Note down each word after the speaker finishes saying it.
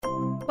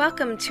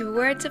Welcome to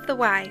Words of the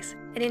Wise,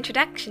 an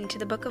introduction to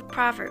the book of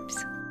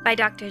Proverbs, by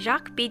Dr.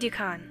 Jacques B.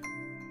 Ducan.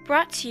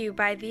 Brought to you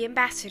by the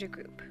Ambassador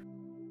Group.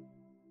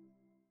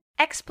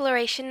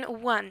 Exploration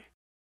 1.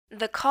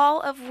 The Call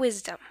of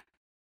Wisdom.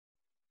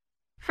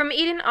 From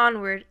Eden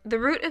onward, the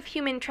root of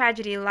human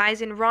tragedy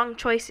lies in wrong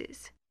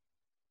choices.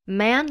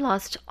 Man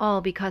lost all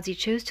because he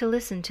chose to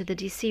listen to the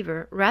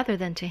deceiver rather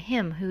than to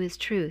him who is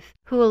truth,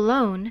 who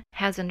alone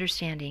has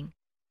understanding.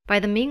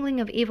 By the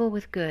mingling of evil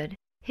with good,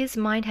 his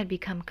mind had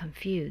become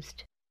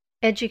confused.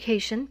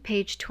 Education,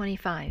 page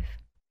 25.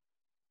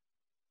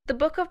 The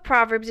book of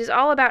Proverbs is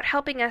all about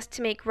helping us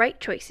to make right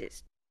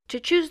choices, to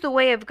choose the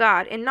way of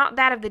God and not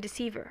that of the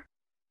deceiver.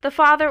 The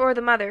father or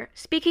the mother,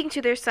 speaking to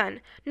their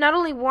son, not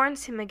only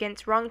warns him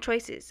against wrong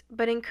choices,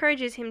 but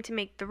encourages him to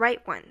make the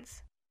right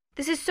ones.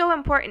 This is so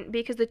important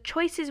because the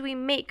choices we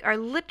make are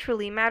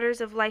literally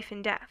matters of life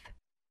and death.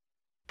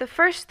 The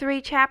first 3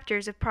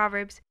 chapters of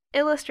Proverbs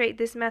illustrate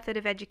this method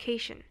of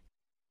education.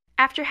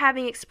 After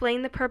having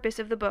explained the purpose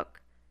of the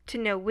book, to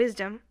know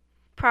wisdom,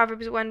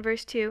 Proverbs 1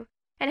 verse 2,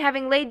 and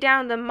having laid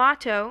down the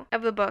motto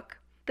of the book,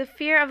 the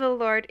fear of the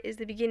Lord is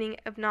the beginning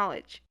of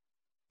knowledge,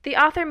 the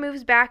author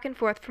moves back and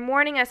forth from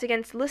warning us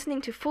against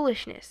listening to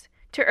foolishness,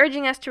 to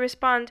urging us to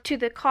respond to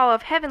the call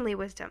of heavenly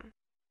wisdom.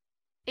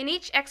 In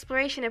each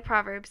exploration of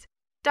Proverbs,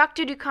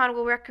 Dr. Ducan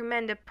will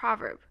recommend a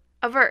proverb,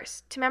 a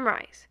verse, to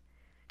memorize.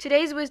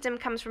 Today's wisdom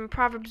comes from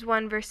Proverbs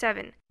 1 verse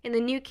 7 in the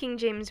New King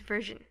James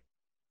Version.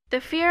 The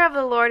fear of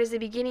the Lord is the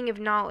beginning of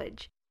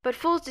knowledge, but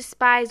fools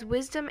despise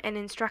wisdom and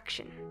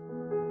instruction.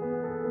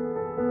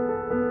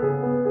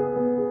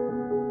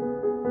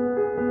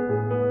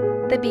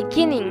 The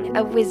beginning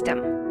of wisdom.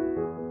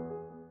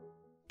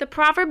 The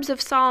Proverbs of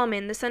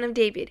Solomon, the son of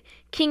David,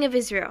 king of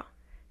Israel.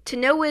 To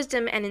know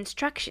wisdom and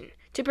instruction,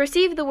 to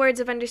perceive the words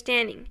of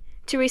understanding,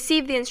 to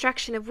receive the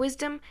instruction of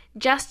wisdom,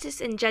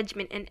 justice and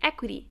judgment and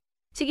equity,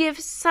 to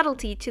give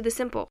subtlety to the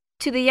simple,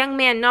 to the young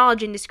man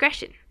knowledge and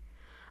discretion.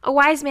 A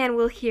wise man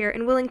will hear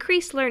and will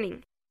increase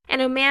learning,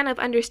 and a man of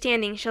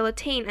understanding shall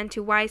attain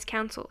unto wise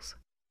counsels.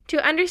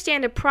 To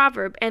understand a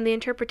proverb and the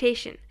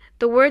interpretation,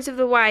 the words of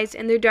the wise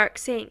and their dark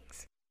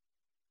sayings.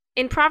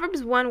 In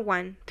Proverbs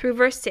 1:1 through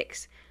verse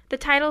 6, the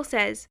title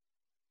says,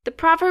 The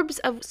Proverbs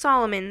of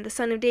Solomon, the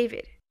son of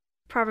David,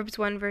 Proverbs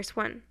 1 verse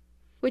 1,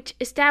 which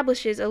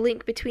establishes a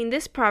link between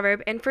this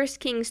proverb and 1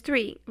 Kings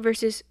 3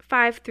 verses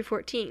 5 through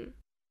 14.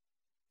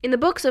 In the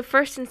books of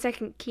 1 and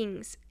 2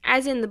 Kings,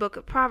 as in the book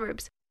of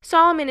Proverbs,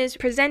 Solomon is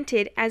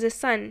presented as a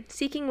son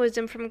seeking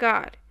wisdom from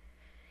God.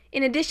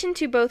 In addition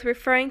to both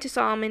referring to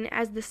Solomon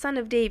as the son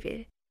of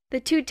David, the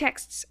 2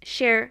 texts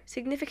share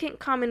significant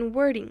common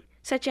wording,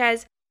 such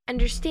as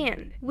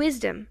understand,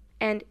 wisdom,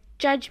 and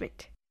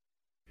judgment.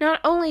 Not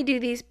only do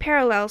these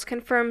parallels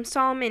confirm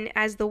Solomon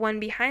as the one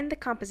behind the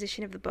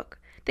composition of the book,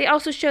 they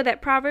also show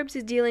that Proverbs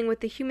is dealing with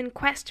the human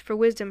quest for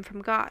wisdom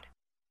from God.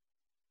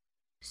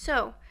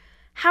 So,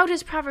 how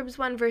does Proverbs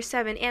 1 verse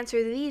 7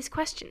 answer these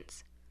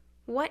questions?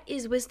 What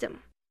is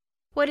wisdom?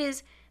 What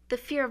is the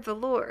fear of the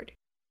Lord?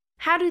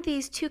 How do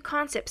these 2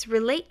 concepts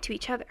relate to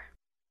each other?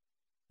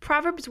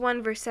 Proverbs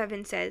 1 verse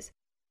 7 says,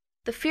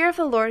 The fear of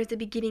the Lord is the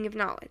beginning of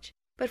knowledge,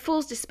 but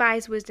fools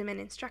despise wisdom and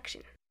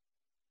instruction.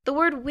 The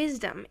word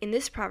wisdom in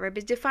this proverb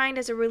is defined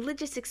as a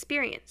religious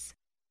experience.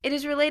 It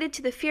is related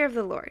to the fear of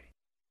the Lord.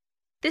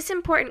 This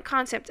important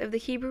concept of the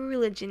Hebrew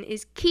religion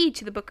is key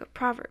to the book of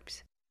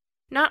Proverbs.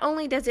 Not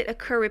only does it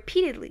occur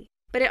repeatedly,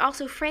 but it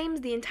also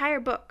frames the entire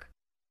book.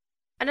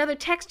 Another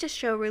text to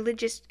show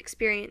religious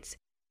experience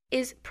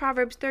is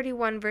Proverbs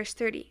 31 verse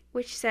 30,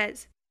 which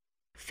says,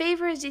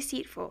 Favor is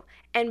deceitful,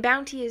 and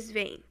bounty is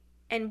vain,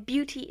 and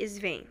beauty is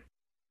vain.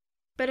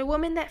 But a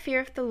woman that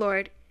feareth the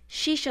Lord,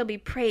 she shall be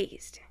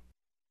praised.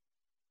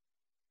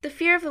 The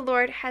fear of the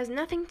Lord has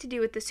nothing to do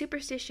with the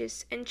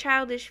superstitious and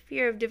childish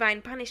fear of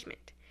divine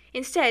punishment.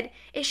 Instead,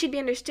 it should be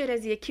understood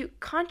as the acute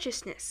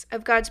consciousness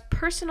of God's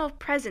personal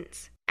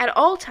presence at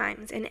all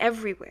times and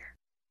everywhere.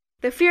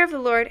 The fear of the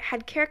Lord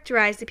had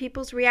characterized the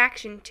people's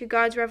reaction to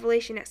God's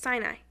revelation at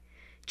Sinai,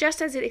 just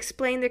as it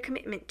explained their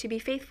commitment to be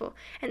faithful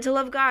and to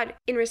love God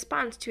in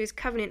response to his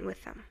covenant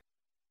with them.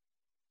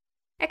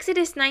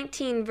 Exodus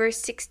 19 verse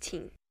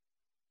 16.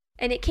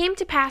 And it came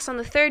to pass on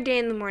the 3rd day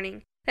in the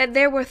morning, that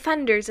there were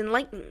thunders and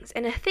lightnings,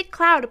 and a thick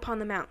cloud upon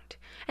the mount,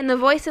 and the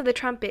voice of the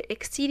trumpet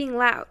exceeding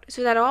loud,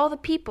 so that all the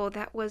people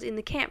that was in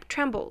the camp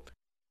trembled.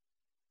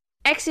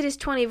 Exodus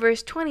 20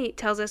 verse 20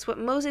 tells us what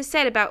Moses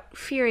said about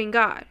fearing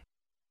God.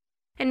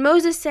 And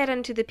Moses said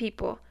unto the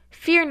people,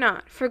 Fear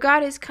not, for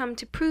God is come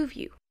to prove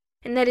you,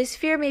 and that his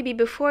fear may be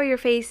before your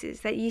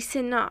faces, that ye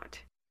sin not.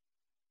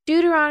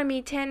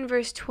 Deuteronomy 10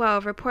 verse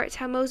 12 reports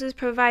how Moses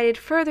provided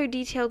further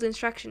detailed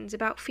instructions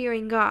about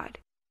fearing God.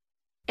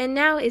 And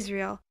now,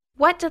 Israel,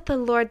 what doth the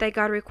Lord thy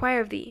God require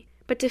of thee,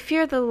 but to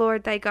fear the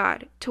Lord thy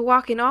God, to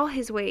walk in all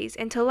his ways,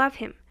 and to love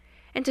him,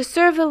 and to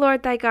serve the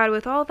Lord thy God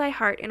with all thy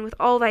heart and with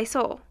all thy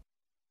soul?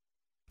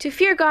 To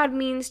fear God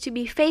means to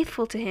be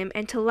faithful to him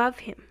and to love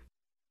him.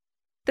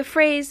 The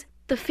phrase,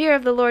 the fear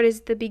of the Lord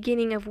is the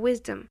beginning of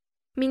wisdom,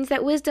 means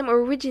that wisdom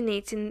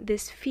originates in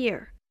this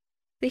fear.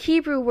 The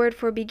Hebrew word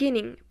for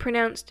beginning,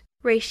 pronounced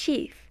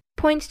reshith,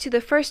 points to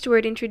the first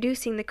word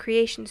introducing the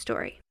creation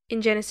story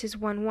in Genesis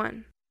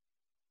 1:1.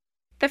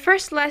 The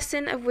first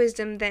lesson of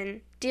wisdom,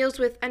 then, deals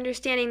with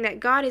understanding that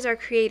God is our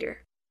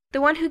Creator, the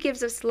one who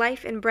gives us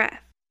life and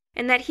breath,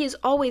 and that He is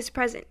always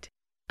present,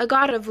 a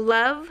God of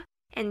love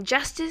and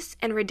justice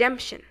and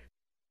redemption.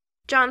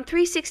 John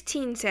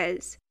 3:16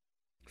 says,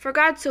 "For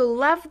God so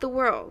loved the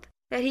world,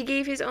 that He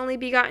gave His only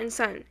begotten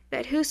Son,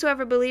 that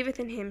whosoever believeth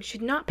in Him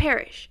should not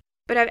perish,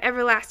 but have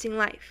everlasting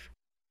life."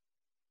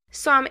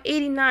 Psalm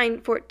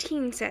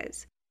 89:14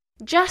 says,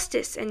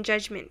 "Justice and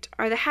judgment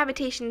are the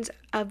habitations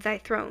of thy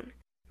throne.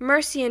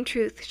 Mercy and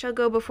truth shall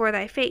go before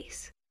thy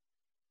face."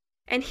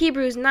 And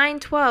Hebrews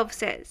 9:12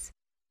 says,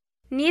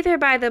 "Neither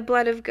by the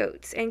blood of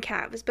goats and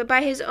calves, but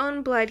by his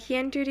own blood he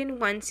entered in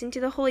once into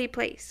the holy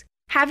place,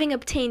 having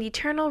obtained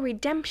eternal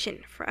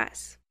redemption for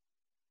us."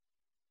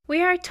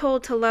 We are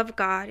told to love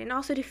God and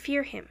also to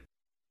fear Him.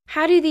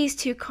 How do these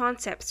two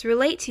concepts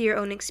relate to your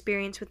own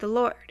experience with the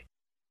Lord?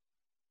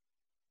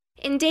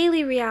 In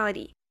daily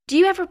reality, do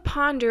you ever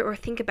ponder or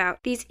think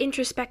about these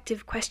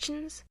introspective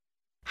questions?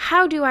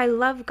 How do I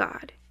love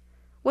God?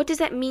 What does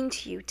that mean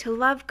to you, to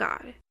love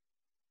God?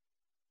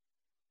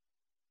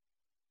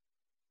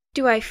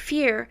 Do I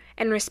fear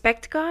and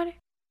respect God?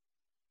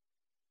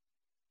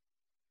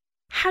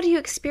 How do you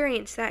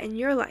experience that in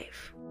your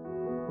life?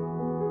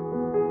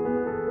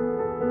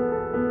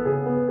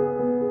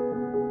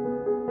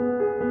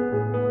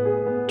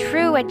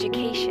 True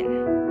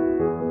education.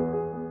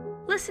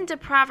 Listen to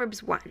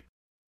Proverbs 1,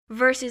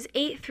 verses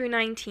 8 through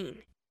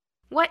 19.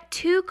 What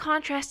two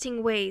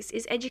contrasting ways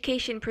is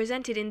education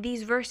presented in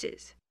these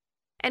verses?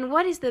 And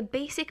what is the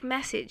basic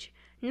message,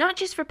 not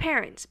just for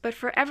parents, but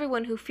for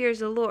everyone who fears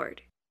the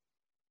Lord?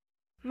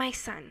 "My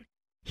son,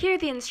 hear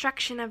the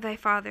instruction of thy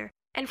father,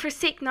 and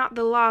forsake not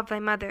the law of thy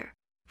mother.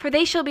 For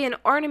they shall be an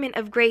ornament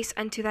of grace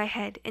unto thy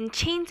head, and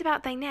chains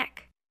about thy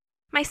neck.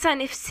 My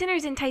son, if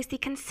sinners entice thee,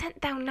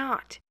 consent thou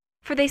not.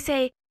 For they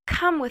say,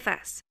 Come with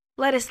us,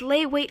 let us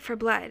lay wait for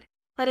blood,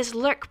 let us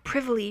lurk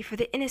privily for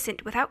the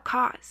innocent without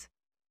cause.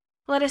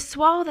 Let us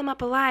swallow them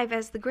up alive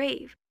as the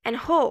grave, and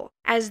whole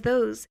as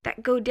those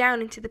that go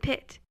down into the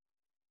pit.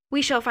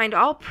 We shall find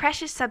all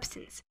precious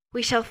substance,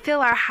 we shall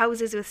fill our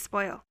houses with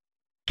spoil.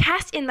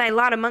 Cast in thy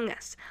lot among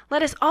us,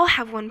 let us all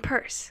have one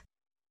purse.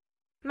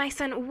 My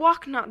son,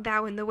 walk not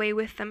thou in the way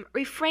with them,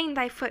 refrain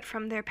thy foot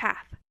from their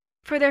path.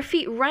 For their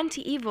feet run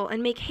to evil,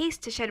 and make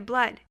haste to shed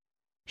blood.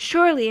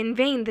 Surely in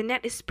vain the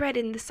net is spread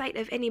in the sight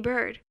of any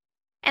bird.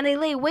 And they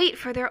lay wait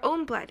for their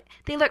own blood,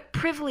 they lurk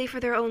privily for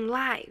their own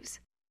lives.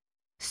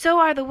 So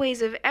are the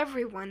ways of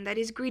every one that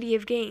is greedy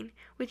of gain,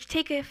 which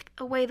taketh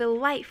away the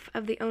life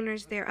of the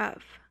owners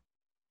thereof."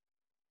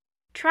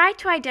 Try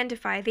to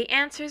identify the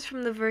answers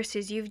from the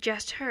verses you've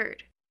just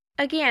heard.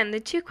 Again, the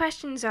two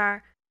questions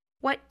are,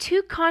 what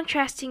two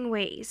contrasting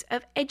ways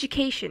of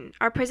education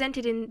are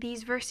presented in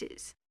these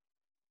verses?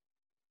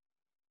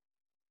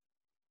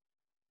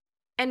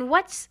 And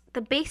what's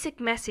the basic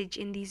message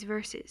in these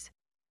verses?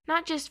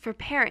 Not just for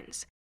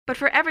parents, but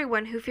for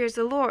everyone who fears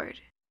the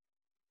Lord.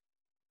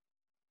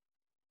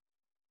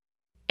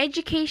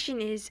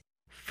 Education is,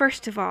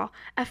 first of all,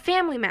 a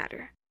family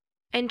matter,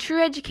 and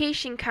true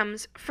education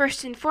comes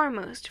first and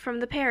foremost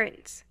from the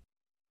parents.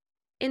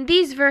 In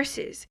these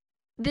verses,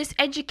 this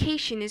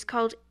education is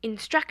called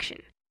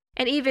instruction,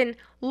 and even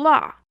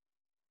law.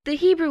 The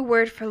Hebrew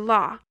word for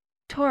law,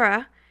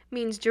 Torah,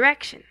 means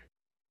direction.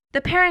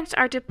 The parents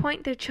are to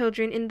point their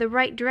children in the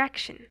right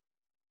direction.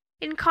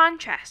 In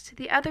contrast,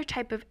 the other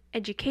type of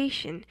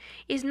education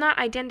is not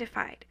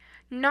identified,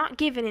 not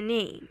given a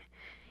name.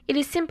 It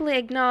is simply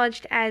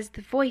acknowledged as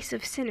the voice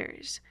of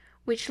sinners,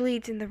 which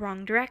leads in the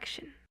wrong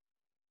direction.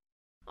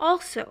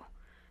 Also,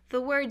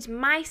 the words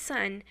 "my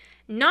son,"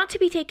 not to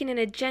be taken in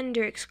a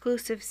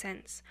gender-exclusive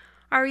sense,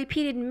 are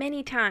repeated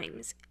many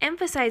times,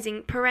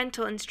 emphasizing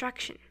parental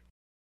instruction.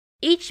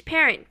 Each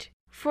parent,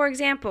 for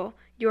example,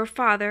 your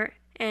father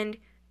and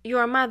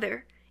your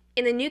mother,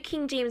 in the New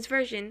King James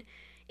Version,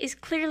 is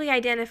clearly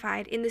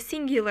identified in the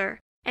singular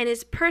and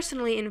is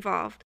personally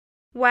involved,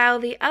 while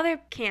the other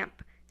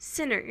camp,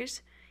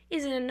 sinners,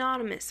 is an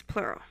anonymous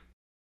plural.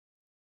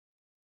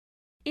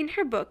 In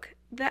her book,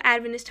 The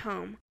Adventist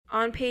Home,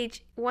 on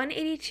page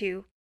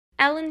 182,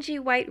 Ellen G.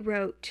 White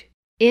wrote,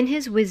 "In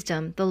His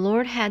wisdom, the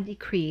Lord had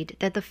decreed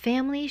that the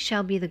family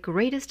shall be the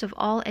greatest of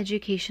all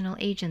educational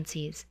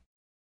agencies.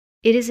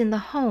 It is in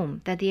the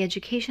home that the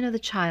education of the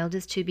child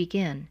is to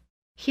begin.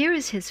 Here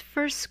is his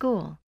first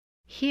school.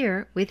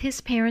 Here, with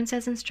his parents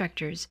as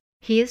instructors,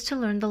 he is to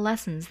learn the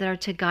lessons that are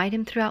to guide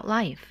him throughout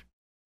life.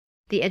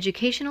 The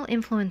educational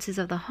influences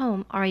of the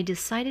home are a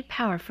decided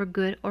power for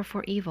good or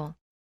for evil.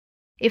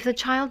 If the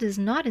child is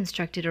not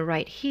instructed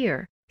aright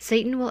here,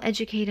 Satan will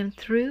educate him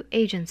through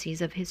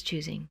agencies of his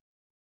choosing."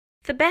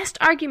 The best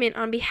argument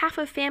on behalf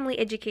of family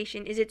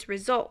education is its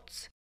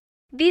results.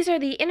 These are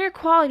the inner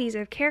qualities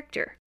of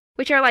character,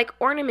 which are like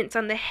ornaments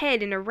on the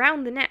head and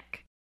around the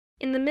neck.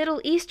 In the Middle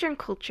Eastern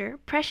culture,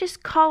 precious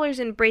collars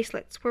and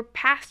bracelets were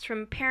passed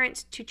from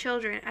parents to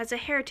children as a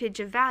heritage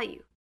of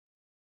value.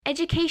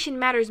 Education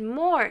matters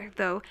more,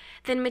 though,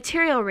 than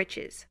material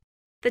riches.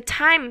 The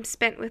time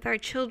spent with our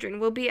children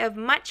will be of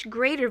much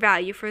greater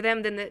value for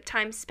them than the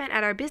time spent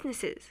at our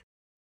businesses.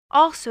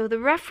 Also, the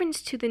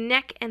reference to the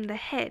neck and the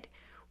head,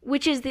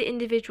 which is the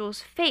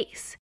individual's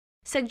face,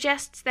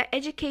 suggests that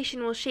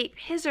education will shape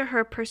his or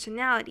her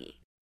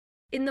personality.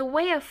 In the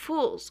way of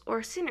fools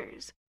or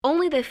sinners,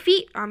 only the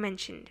feet are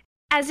mentioned,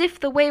 as if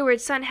the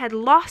wayward son had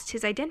lost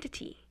his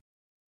identity.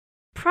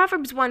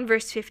 Proverbs 1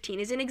 verse 15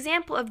 is an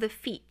example of the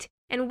feet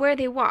and where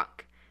they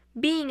walk,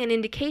 being an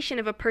indication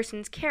of a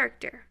person's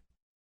character.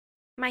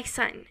 My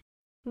son,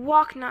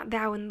 walk not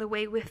thou in the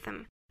way with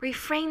them,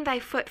 refrain thy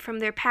foot from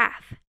their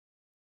path.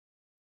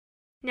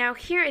 Now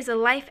here is a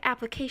life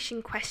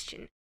application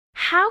question.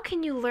 How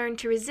can you learn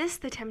to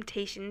resist the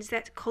temptations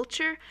that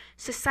culture,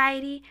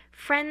 society,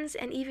 friends,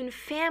 and even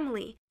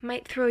family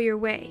might throw your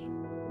way?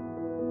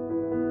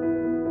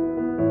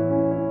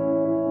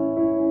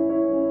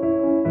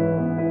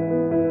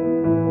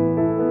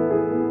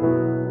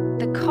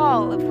 The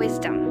call of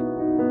wisdom.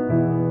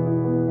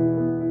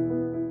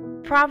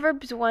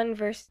 Proverbs 1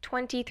 verse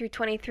 20 through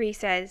 23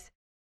 says,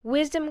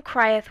 Wisdom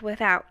crieth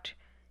without,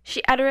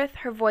 she uttereth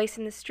her voice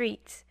in the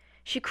streets,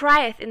 she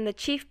crieth in the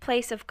chief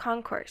place of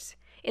concourse,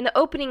 in the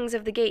openings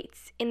of the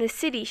gates, in the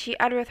city she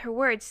uttereth her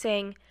words,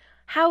 saying,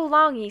 How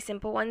long, ye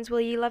simple ones, will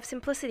ye love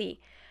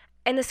simplicity?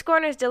 And the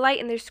scorners delight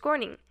in their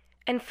scorning,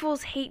 and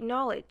fools hate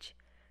knowledge.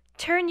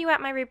 Turn you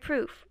at my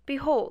reproof.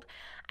 Behold,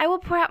 I will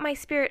pour out my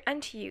spirit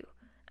unto you.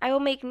 I will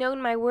make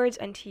known my words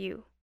unto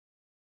you.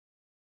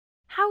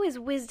 How is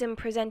wisdom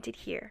presented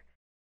here?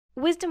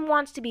 Wisdom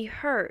wants to be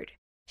heard.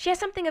 She has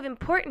something of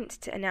importance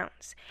to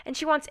announce, and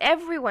she wants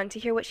everyone to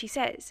hear what she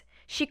says.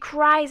 She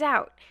cries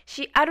out.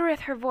 She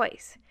uttereth her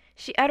voice.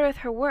 She uttereth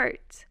her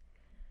words.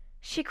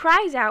 She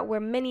cries out where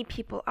many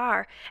people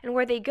are, and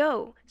where they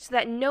go, so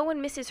that no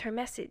one misses her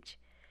message.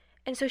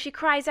 And so she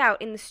cries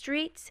out in the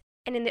streets,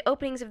 and in the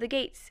openings of the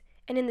gates,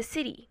 and in the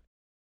city.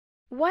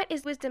 What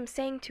is wisdom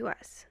saying to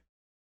us?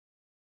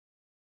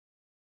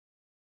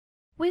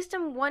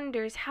 Wisdom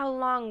wonders how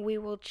long we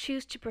will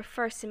choose to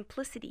prefer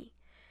simplicity.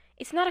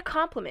 It's not a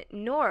compliment,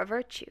 nor a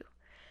virtue.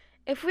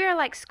 If we are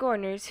like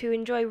scorners who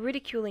enjoy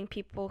ridiculing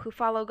people who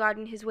follow God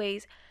in his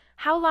ways,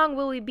 how long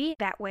will we be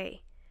that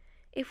way?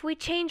 If we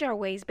change our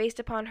ways based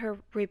upon her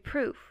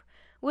reproof,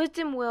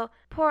 wisdom will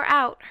pour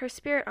out her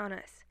spirit on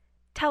us,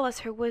 tell us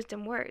her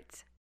wisdom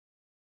words.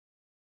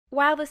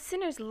 While the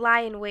sinners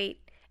lie in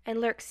wait and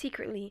lurk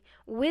secretly,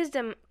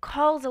 wisdom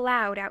calls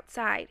aloud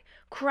outside,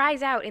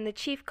 cries out in the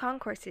chief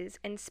concourses,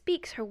 and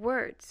speaks her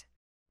words.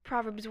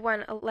 Proverbs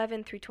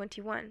 1:11 through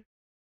 21.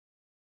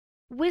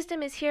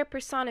 Wisdom is here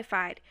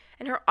personified,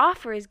 and her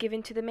offer is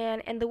given to the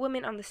man and the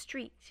woman on the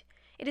street.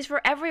 It is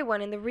for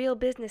everyone in the real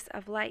business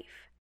of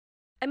life.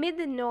 Amid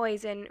the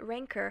noise and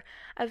rancor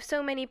of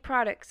so many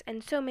products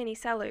and so many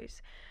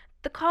sellers,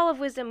 the call of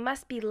wisdom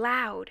must be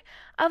loud,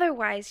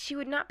 otherwise she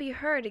would not be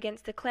heard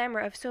against the clamor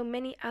of so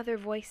many other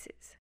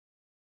voices.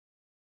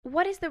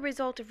 What is the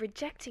result of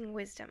rejecting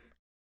wisdom?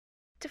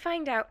 To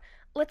find out,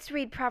 let's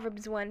read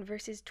Proverbs 1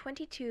 verses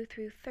 22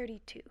 through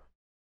 32.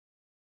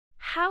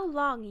 How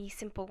long, ye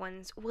simple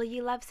ones, will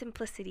ye love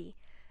simplicity,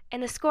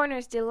 and the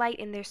scorners delight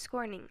in their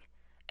scorning,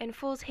 and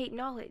fools hate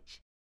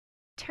knowledge?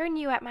 Turn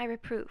you at my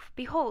reproof.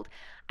 Behold,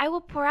 I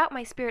will pour out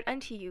my spirit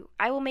unto you.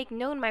 I will make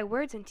known my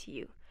words unto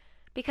you.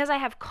 Because I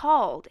have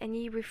called, and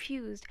ye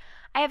refused.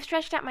 I have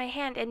stretched out my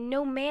hand, and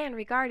no man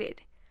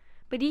regarded.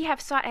 But ye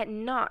have sought at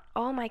naught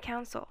all my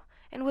counsel,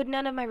 and would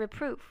none of my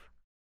reproof.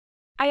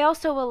 I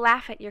also will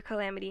laugh at your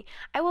calamity.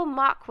 I will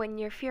mock when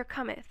your fear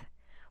cometh.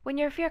 When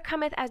your fear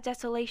cometh as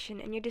desolation,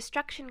 and your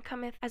destruction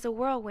cometh as a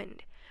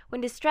whirlwind,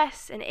 when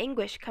distress and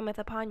anguish cometh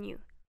upon you.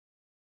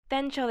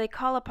 Then shall they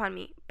call upon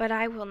me, but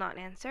I will not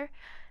answer.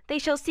 They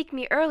shall seek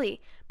me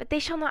early, but they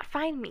shall not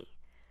find me.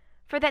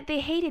 For that they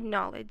hated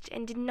knowledge,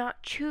 and did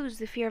not choose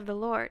the fear of the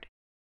Lord.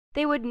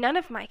 They would none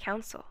of my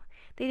counsel.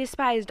 They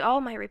despised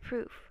all my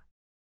reproof.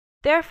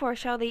 Therefore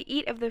shall they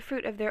eat of the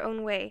fruit of their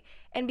own way,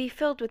 and be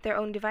filled with their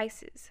own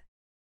devices.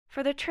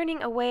 For the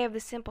turning away of the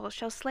simple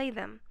shall slay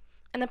them,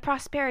 and the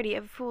prosperity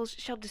of fools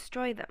shall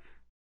destroy them.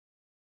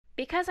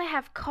 Because I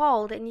have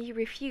called, and ye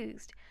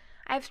refused,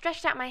 I have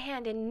stretched out my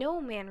hand, and no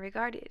man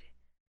regarded.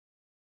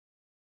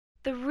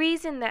 The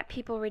reason that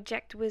people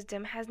reject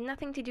wisdom has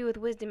nothing to do with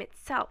wisdom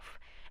itself,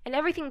 and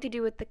everything to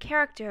do with the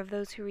character of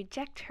those who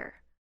reject her.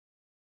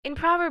 In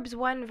Proverbs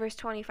 1 verse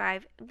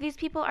 25, these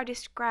people are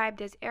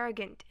described as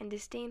arrogant and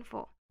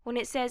disdainful, when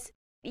it says,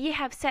 Ye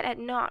have set at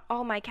naught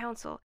all my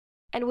counsel,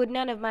 and would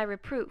none of my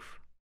reproof.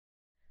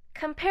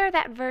 Compare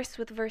that verse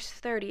with verse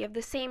 30 of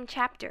the same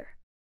chapter.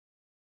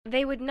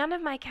 They would none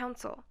of my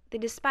counsel, they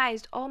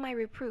despised all my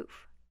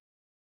reproof.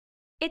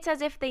 It's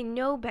as if they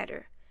know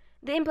better.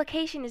 The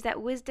implication is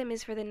that wisdom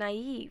is for the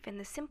naive and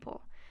the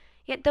simple.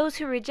 Yet those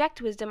who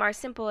reject wisdom are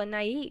simple and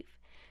naive.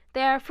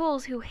 They are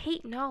fools who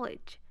hate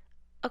knowledge,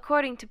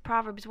 according to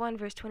Proverbs 1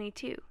 verse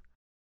 22.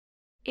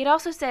 It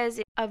also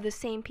says of the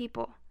same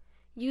people,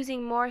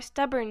 using more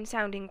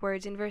stubborn-sounding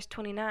words in verse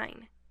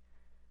 29.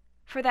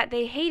 for that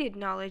they hated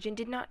knowledge and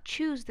did not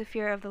choose the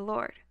fear of the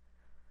Lord.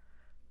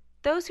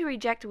 Those who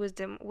reject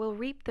wisdom will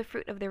reap the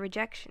fruit of their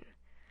rejection.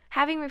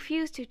 Having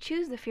refused to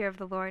choose the fear of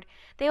the Lord,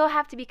 they will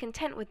have to be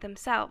content with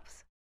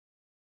themselves.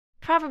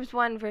 Proverbs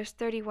 1 verse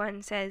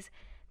 31 says,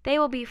 "They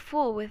will be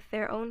full with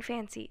their own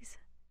fancies."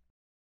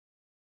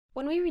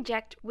 When we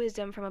reject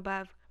wisdom from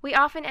above, we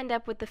often end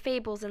up with the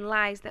fables and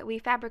lies that we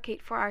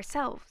fabricate for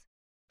ourselves,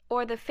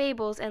 or the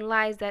fables and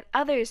lies that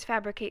others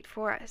fabricate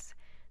for us,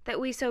 that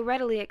we so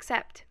readily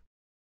accept.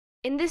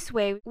 In this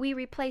way, we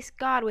replace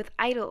God with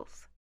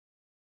idols.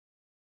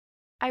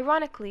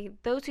 Ironically,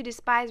 those who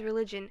despise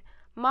religion,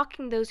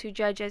 mocking those who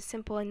judge as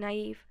simple and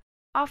naive,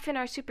 often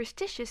are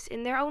superstitious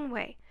in their own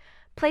way,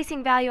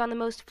 placing value on the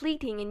most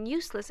fleeting and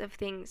useless of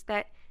things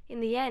that, in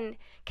the end,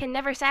 can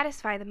never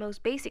satisfy the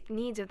most basic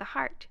needs of the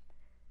heart.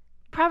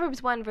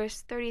 Proverbs 1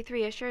 verse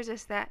 33 assures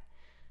us that,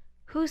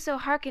 "Whoso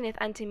hearkeneth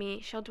unto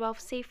me shall dwell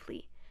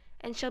safely,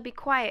 and shall be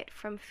quiet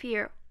from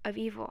fear of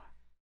evil."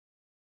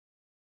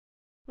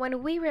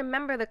 When we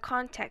remember the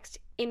context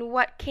in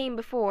what came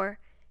before,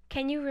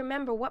 can you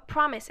remember what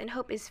promise and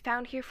hope is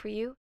found here for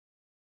you?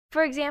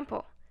 For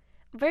example,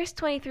 verse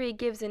 23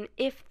 gives an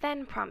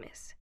if-then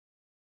promise.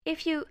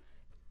 "If you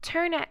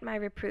turn at my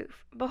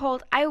reproof,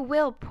 behold, I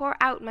will pour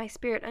out my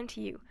spirit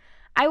unto you.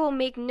 I will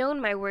make known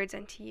my words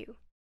unto you."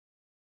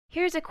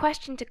 Here's a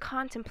question to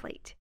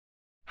contemplate.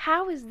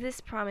 How is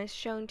this promise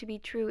shown to be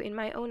true in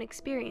my own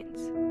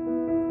experience?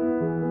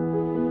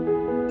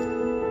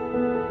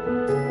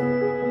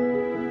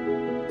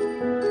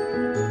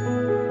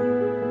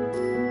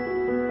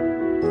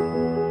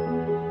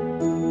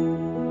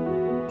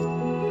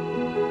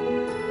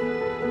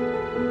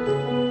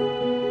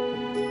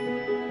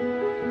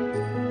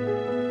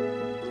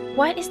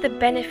 What is the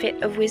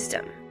benefit of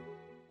wisdom?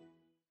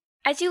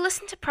 As you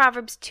listen to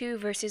Proverbs 2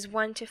 verses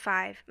 1 to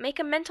 5, make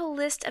a mental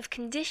list of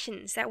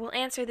conditions that will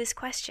answer this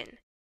question.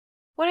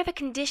 What are the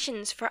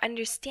conditions for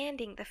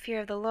understanding the fear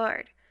of the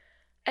Lord?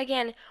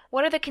 Again,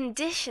 what are the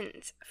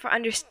conditions for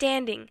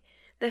understanding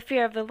the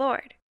fear of the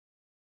Lord?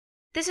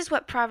 This is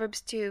what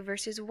Proverbs 2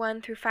 verses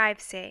 1 through 5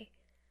 say.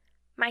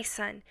 "My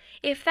son,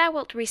 if thou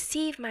wilt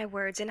receive my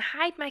words and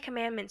hide my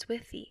commandments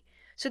with thee,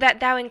 so that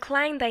thou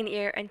incline thine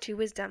ear unto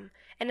wisdom,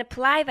 and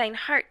apply thine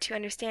heart to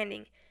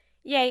understanding,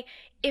 yea,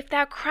 if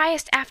thou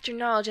criest after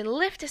knowledge, and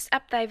liftest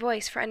up thy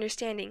voice for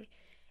understanding,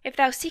 if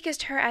thou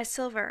seekest her as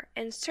silver,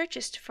 and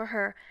searchest for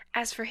her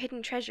as for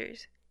hidden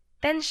treasures,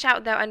 then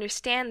shalt thou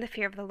understand the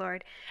fear of the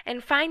Lord,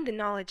 and find the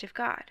knowledge of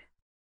God."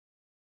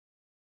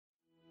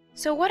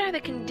 So what are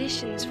the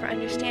conditions for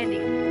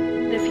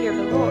understanding the fear of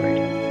the Lord?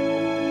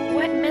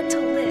 What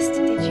mental list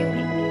did you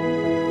make?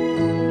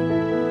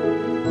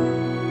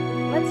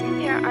 Let's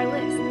compare our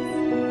lists.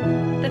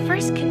 The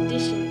first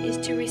condition is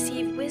to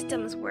receive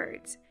wisdom's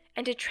words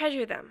and to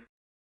treasure them,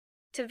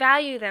 to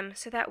value them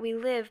so that we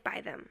live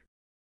by them.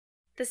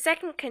 The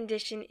second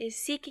condition is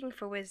seeking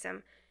for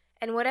wisdom,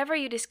 and whatever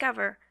you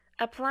discover,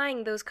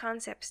 applying those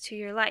concepts to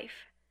your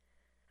life.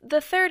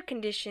 The third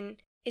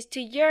condition is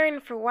to yearn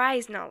for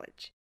wise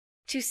knowledge,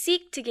 to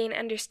seek to gain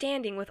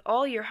understanding with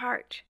all your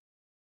heart.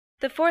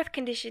 The fourth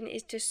condition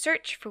is to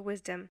search for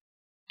wisdom,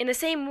 in the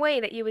same way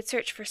that you would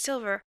search for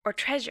silver or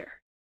treasure.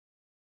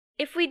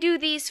 If we do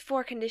these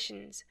four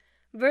conditions,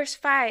 verse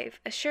 5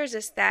 assures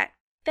us that,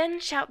 "Then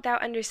shalt thou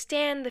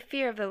understand the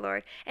fear of the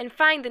Lord, and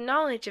find the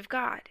knowledge of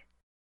God."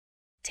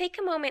 Take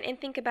a moment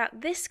and think about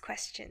this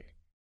question.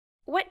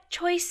 What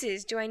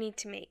choices do I need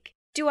to make?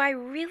 Do I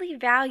really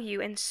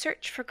value and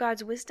search for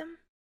God's wisdom?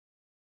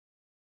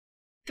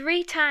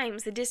 3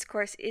 times the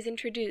discourse is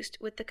introduced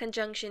with the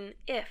conjunction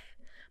if,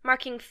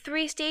 marking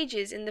 3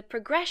 stages in the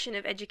progression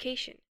of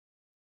education.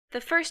 The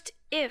first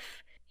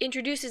if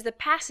introduces the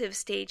passive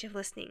stage of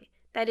listening,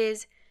 that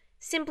is,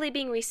 simply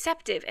being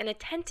receptive and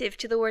attentive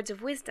to the words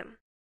of wisdom.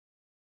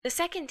 The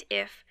second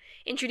if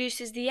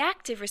introduces the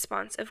active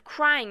response of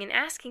crying and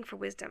asking for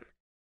wisdom.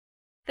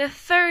 The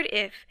third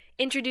if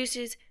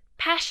introduces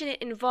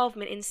passionate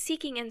involvement in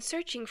seeking and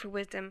searching for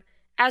wisdom,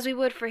 as we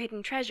would for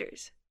hidden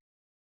treasures.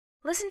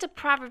 Listen to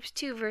Proverbs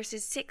 2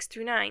 verses 6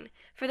 through 9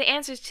 for the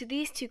answers to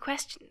these 2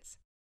 questions.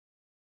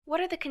 What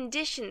are the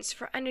conditions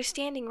for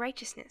understanding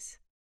righteousness?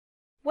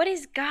 What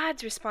is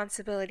God's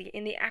responsibility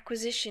in the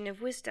acquisition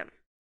of wisdom?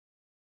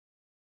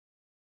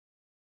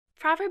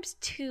 Proverbs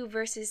 2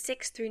 verses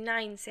 6 through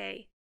 9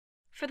 say,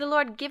 "For the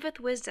Lord giveth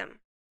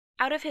wisdom,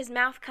 out of his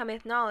mouth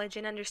cometh knowledge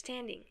and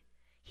understanding.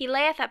 He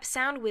layeth up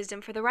sound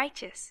wisdom for the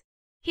righteous.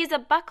 He is a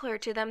buckler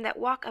to them that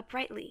walk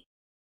uprightly.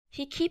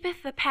 He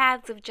keepeth the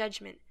paths of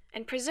judgment,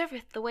 and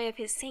preserveth the way of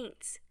his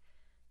saints.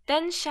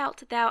 Then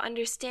shalt thou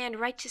understand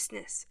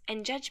righteousness,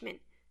 and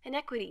judgment, and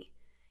equity,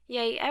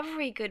 yea,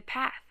 every good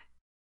path."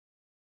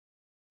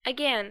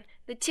 Again,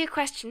 the 2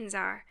 questions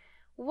are,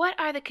 what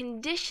are the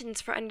conditions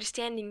for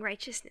understanding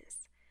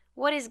righteousness?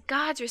 What is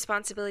God's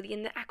responsibility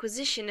in the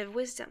acquisition of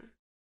wisdom?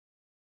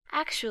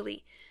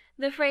 Actually,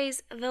 the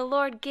phrase, "the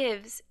Lord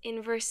gives,"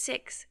 in verse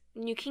 6,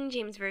 New King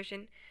James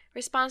Version,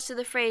 responds to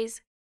the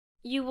phrase,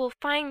 "you will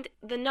find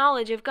the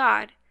knowledge of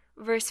God,"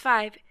 verse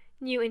 5,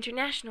 New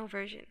International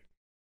Version.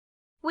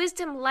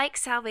 Wisdom, like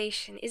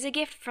salvation, is a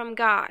gift from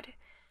God,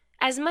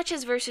 as much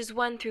as verses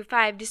 1 through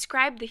 5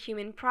 describe the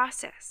human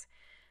process.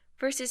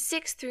 Verses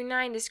 6 through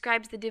 9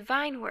 describes the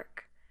divine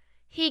work.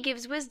 He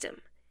gives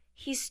wisdom.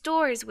 He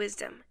stores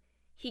wisdom.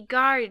 He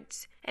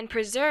guards and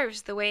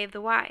preserves the way of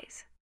the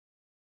wise.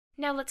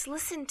 Now let's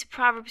listen to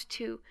Proverbs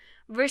 2,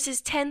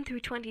 verses 10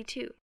 through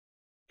 22.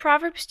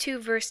 Proverbs 2,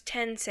 verse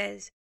 10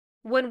 says,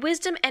 "When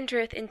wisdom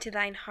entereth into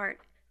thine heart,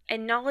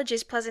 and knowledge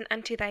is pleasant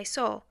unto thy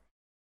soul,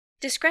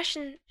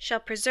 discretion shall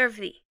preserve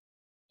thee,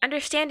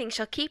 understanding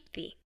shall keep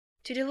thee,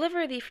 to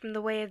deliver thee from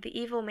the way of the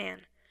evil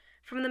man,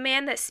 from the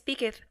man that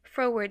speaketh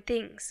froward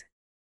things,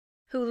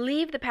 who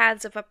leave the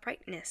paths of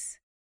uprightness,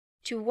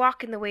 to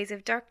walk in the ways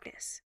of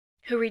darkness,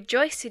 who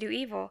rejoice to do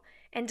evil,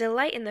 and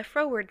delight in the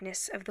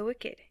frowardness of the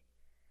wicked,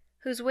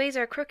 whose ways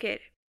are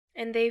crooked,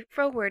 and they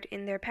froward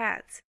in their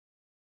paths,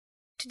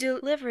 to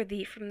deliver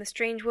thee from the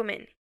strange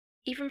woman,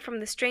 even from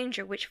the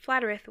stranger which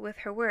flattereth with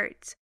her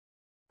words,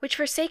 which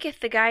forsaketh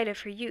the guide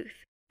of her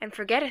youth, and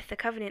forgetteth the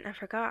covenant of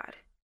her God.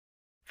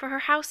 For her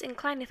house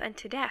inclineth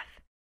unto death,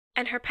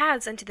 and her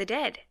paths unto the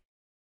dead.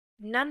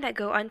 None that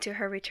go unto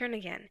her return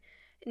again,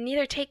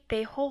 neither take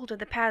they hold of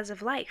the paths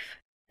of life,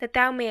 that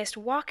thou mayest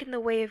walk in the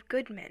way of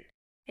good men,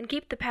 and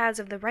keep the paths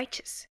of the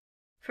righteous.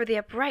 For the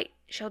upright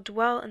shall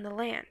dwell in the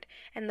land,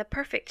 and the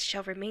perfect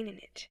shall remain in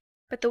it.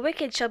 But the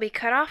wicked shall be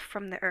cut off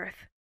from the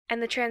earth,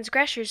 and the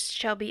transgressors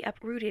shall be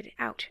uprooted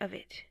out of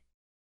it."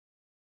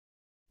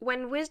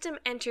 When wisdom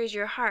enters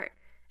your heart,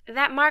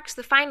 that marks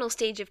the final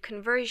stage of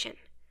conversion.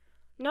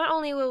 Not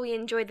only will we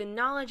enjoy the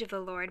knowledge of the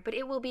Lord, but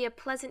it will be a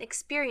pleasant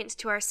experience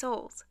to our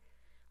souls.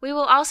 We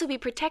will also be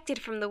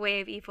protected from the way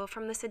of evil,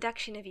 from the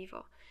seduction of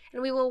evil,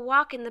 and we will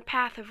walk in the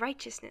path of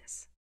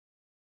righteousness.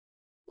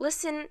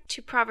 Listen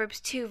to Proverbs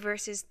 2,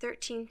 verses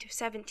 13 to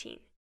 17.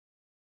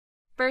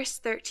 Verse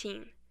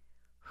 13.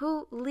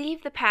 Who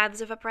leave the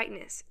paths of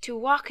uprightness, to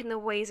walk in the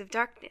ways of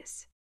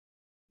darkness.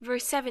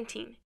 Verse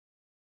 17.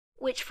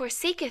 Which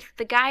forsaketh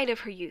the guide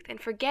of her youth,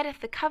 and forgetteth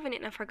the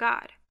covenant of her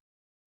God.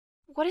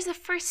 What is the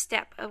first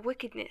step of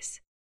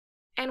wickedness?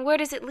 And where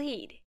does it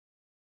lead?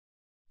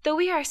 Though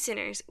we are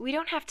sinners, we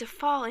don't have to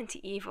fall into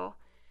evil.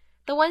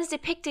 The ones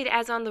depicted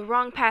as on the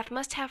wrong path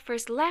must have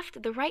first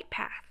left the right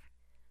path.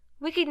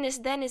 Wickedness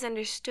then is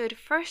understood,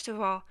 first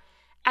of all,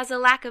 as a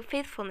lack of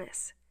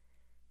faithfulness.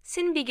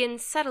 Sin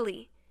begins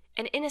subtly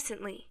and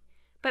innocently,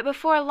 but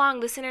before long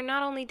the sinner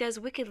not only does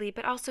wickedly,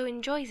 but also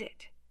enjoys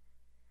it.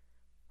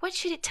 What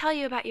should it tell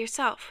you about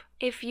yourself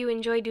if you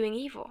enjoy doing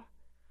evil?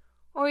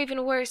 Or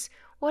even worse,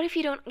 what if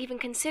you don't even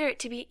consider it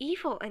to be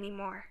evil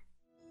anymore?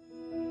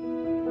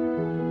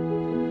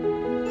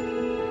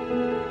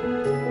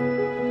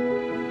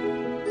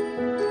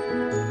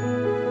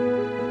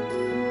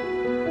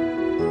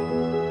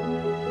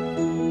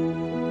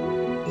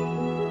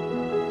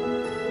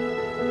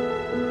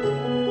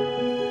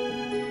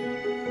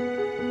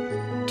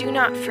 Do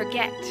not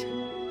forget.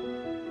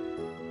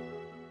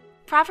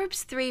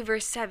 Proverbs 3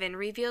 verse 7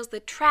 reveals the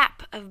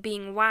trap of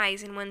being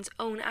wise in one's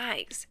own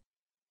eyes.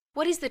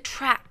 What is the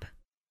trap?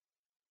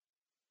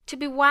 To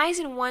be wise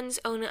in one's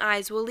own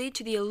eyes will lead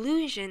to the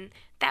illusion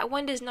that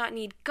one does not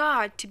need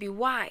God to be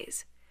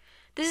wise.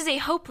 This is a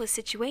hopeless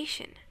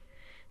situation.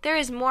 There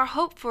is more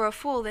hope for a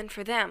fool than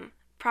for them.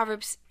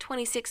 Proverbs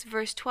 26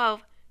 verse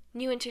 12,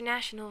 New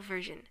International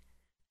Version.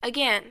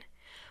 Again,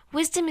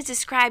 wisdom is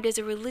described as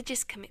a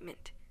religious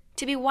commitment.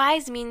 To be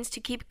wise means to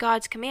keep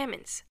God's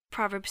commandments.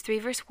 Proverbs 3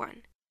 verse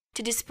 1.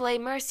 To display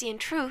mercy and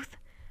truth.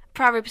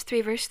 Proverbs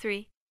 3 verse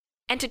 3.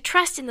 And to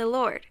trust in the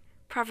Lord.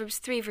 Proverbs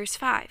 3 verse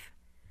 5.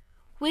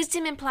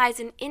 Wisdom implies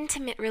an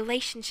intimate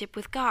relationship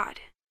with God.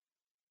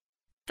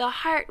 The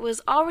heart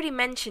was already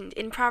mentioned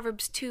in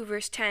Proverbs 2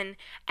 verse 10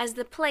 as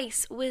the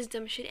place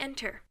wisdom should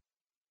enter.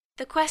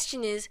 The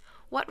question is,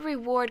 what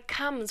reward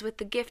comes with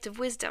the gift of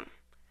wisdom?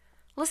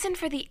 Listen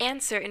for the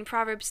answer in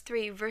Proverbs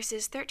 3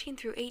 verses 13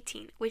 through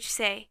 18, which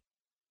say,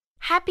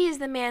 Happy is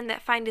the man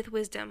that findeth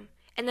wisdom,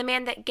 and the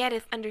man that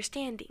getteth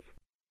understanding.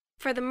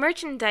 For the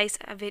merchandise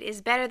of it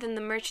is better than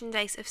the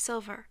merchandise of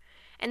silver,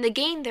 and the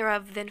gain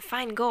thereof than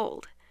fine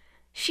gold.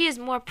 She is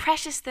more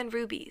precious than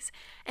rubies,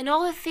 and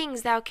all the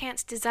things thou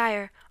canst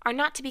desire are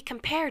not to be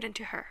compared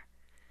unto her.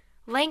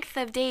 Length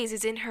of days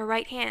is in her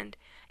right hand,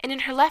 and in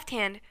her left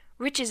hand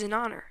riches and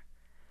honor.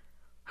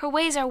 Her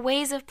ways are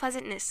ways of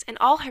pleasantness, and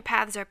all her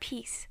paths are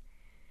peace.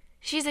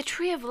 She is a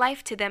tree of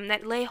life to them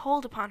that lay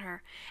hold upon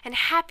her, and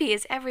happy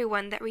is every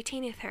one that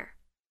retaineth her.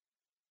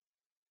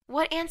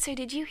 What answer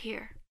did you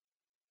hear?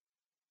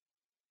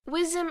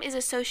 Wisdom is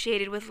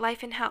associated with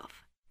life and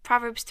health.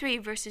 Proverbs 3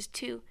 verses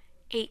 2,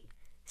 8,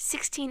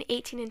 16,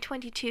 18, and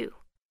 22.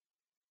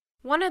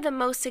 One of the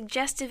most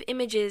suggestive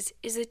images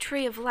is the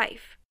tree of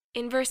life.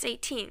 In verse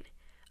 18,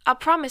 a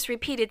promise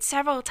repeated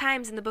several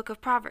times in the book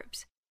of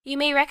Proverbs. You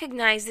may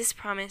recognize this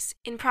promise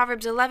in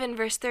Proverbs 11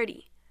 verse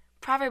 30,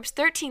 Proverbs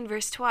 13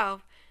 verse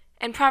 12,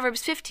 and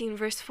Proverbs 15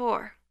 verse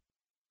 4.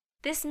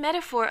 This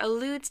metaphor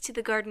alludes to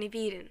the Garden of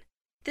Eden.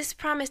 This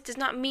promise does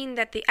not mean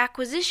that the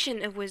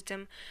acquisition of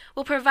wisdom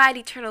will provide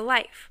eternal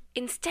life.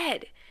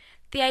 Instead,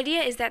 The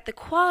idea is that the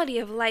quality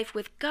of life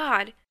with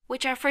God,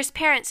 which our first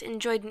parents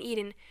enjoyed in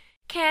Eden,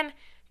 can,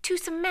 to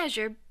some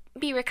measure,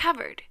 be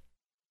recovered.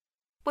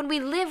 When we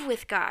live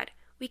with God,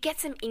 we get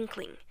some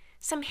inkling,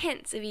 some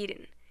hints of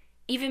Eden.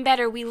 Even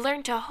better, we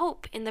learn to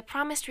hope in the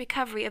promised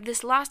recovery of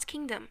this lost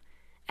kingdom,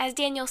 as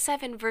Daniel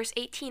 7 verse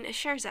 18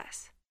 assures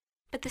us.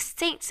 But the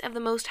saints of the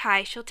Most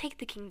High shall take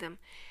the kingdom,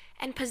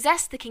 and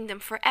possess the kingdom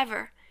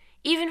forever,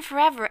 even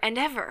forever and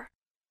ever.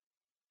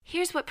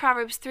 Here's what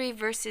Proverbs 3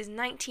 verses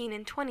 19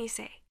 and 20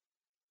 say.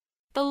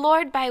 The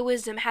Lord by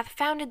wisdom hath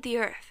founded the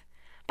earth,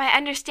 by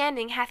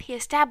understanding hath he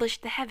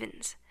established the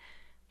heavens.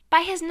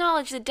 By his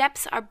knowledge the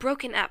depths are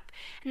broken up,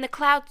 and the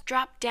clouds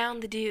drop down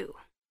the dew.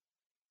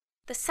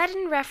 The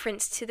sudden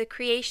reference to the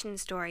creation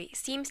story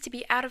seems to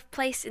be out of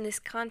place in this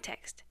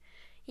context.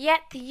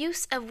 Yet the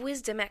use of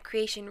wisdom at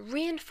creation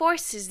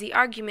reinforces the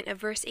argument of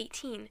verse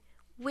 18,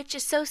 which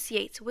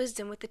associates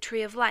wisdom with the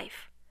tree of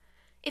life.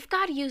 If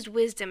God used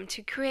wisdom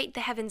to create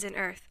the heavens and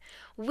earth,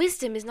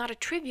 wisdom is not a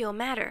trivial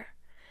matter.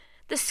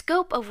 The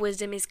scope of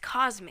wisdom is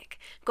cosmic,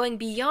 going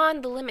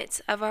beyond the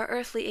limits of our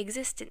earthly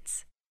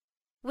existence.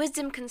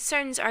 Wisdom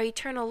concerns our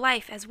eternal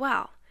life as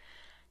well.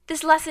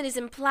 This lesson is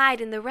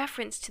implied in the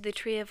reference to the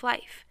tree of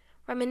life,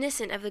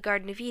 reminiscent of the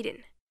Garden of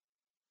Eden.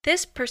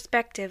 This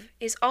perspective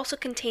is also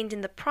contained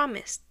in the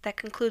promise that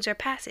concludes our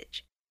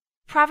passage.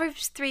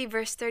 Proverbs 3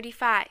 verse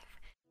 35,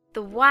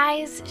 the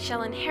wise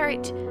shall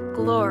inherit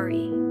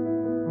glory.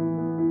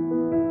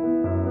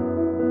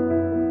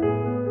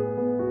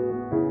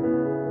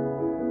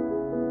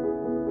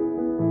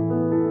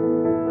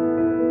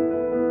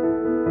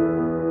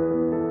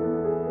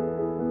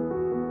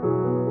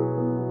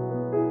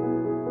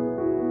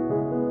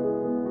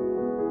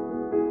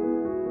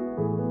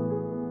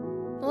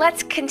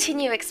 Let's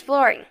continue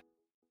exploring.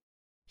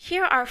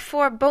 Here are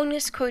 4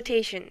 bonus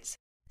quotations,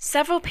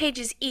 several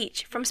pages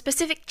each from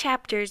specific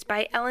chapters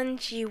by Ellen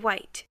G.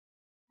 White.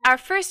 Our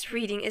first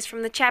reading is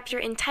from the chapter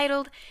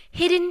entitled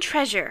Hidden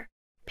Treasure,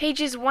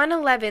 pages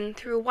 111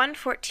 through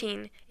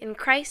 114 in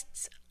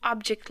Christ's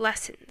Object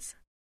Lessons.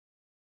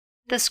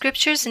 The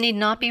Scriptures need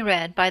not be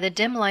read by the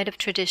dim light of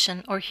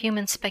tradition or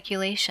human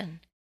speculation.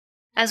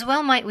 As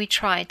well might we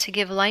try to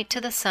give light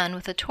to the sun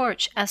with a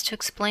torch as to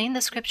explain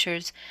the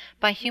Scriptures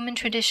by human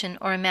tradition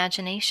or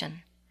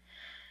imagination.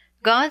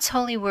 God's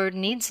holy word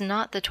needs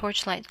not the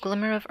torchlight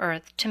glimmer of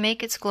earth to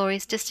make its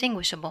glories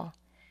distinguishable.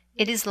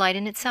 It is light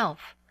in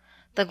itself,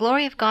 the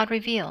glory of God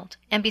revealed,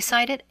 and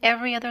beside it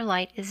every other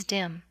light is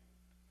dim.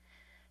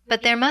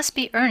 But there must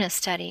be earnest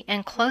study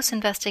and close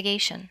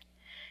investigation.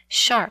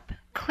 Sharp,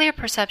 clear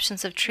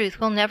perceptions of truth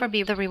will never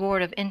be the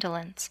reward of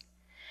indolence.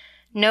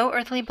 No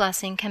earthly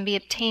blessing can be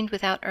obtained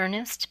without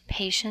earnest,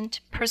 patient,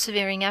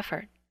 persevering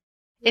effort.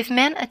 If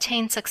men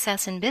attain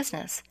success in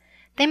business,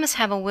 they must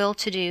have a will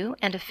to do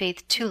and a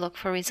faith to look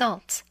for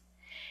results.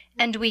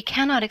 And we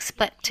cannot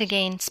expect to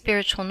gain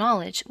spiritual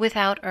knowledge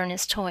without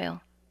earnest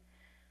toil.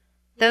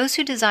 Those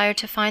who desire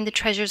to find the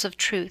treasures of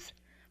truth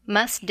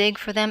must dig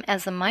for them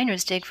as the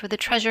miners dig for the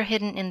treasure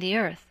hidden in the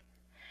earth.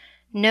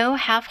 No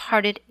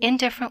half-hearted,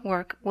 indifferent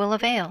work will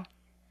avail.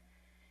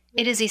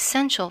 It is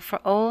essential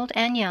for old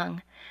and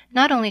young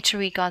not only to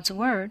read God's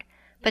Word,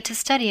 but to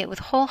study it with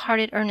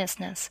wholehearted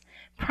earnestness,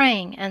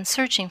 praying and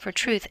searching for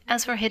truth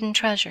as for hidden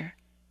treasure.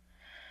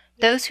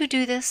 Those who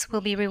do this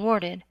will be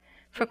rewarded,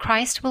 for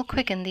Christ will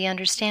quicken the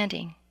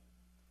understanding.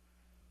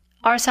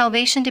 Our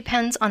salvation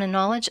depends on a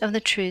knowledge of the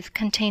truth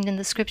contained in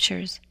the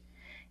Scriptures.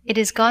 It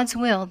is God's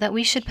will that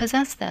we should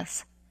possess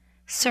this.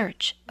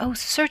 Search, oh,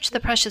 search the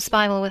precious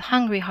Bible with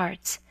hungry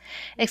hearts.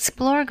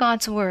 Explore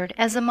God's Word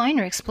as the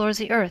miner explores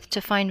the earth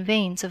to find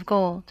veins of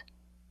gold.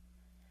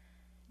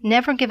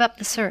 Never give up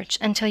the search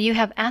until you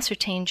have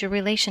ascertained your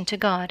relation to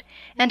God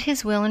and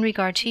His will in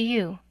regard to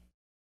you.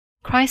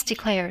 Christ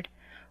declared,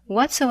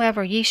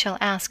 "Whatsoever ye shall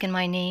ask in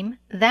my name,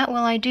 that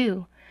will I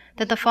do,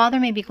 that the Father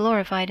may be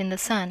glorified in the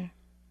Son.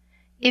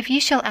 If ye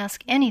shall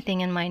ask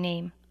anything in my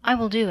name, I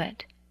will do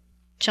it."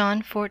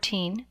 John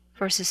 14,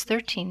 verses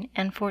 13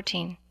 and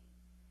 14.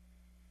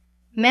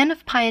 Men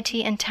of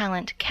piety and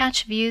talent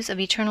catch views of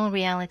eternal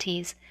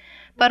realities,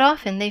 but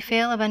often they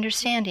fail of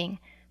understanding,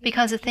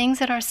 because the things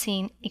that are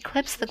seen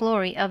eclipse the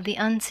glory of the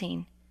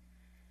unseen.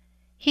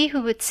 He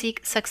who would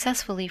seek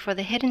successfully for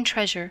the hidden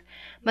treasure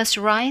must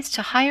rise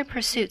to higher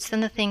pursuits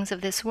than the things of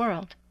this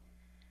world.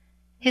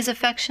 His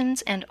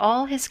affections and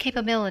all his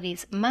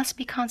capabilities must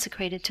be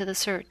consecrated to the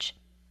search.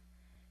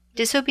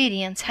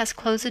 Disobedience has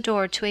closed the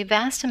door to a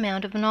vast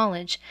amount of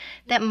knowledge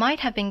that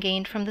might have been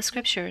gained from the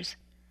Scriptures.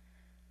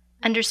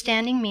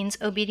 Understanding means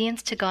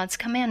obedience to God's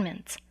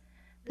commandments.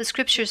 The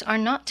Scriptures are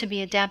not to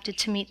be adapted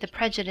to meet the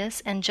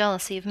prejudice and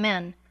jealousy of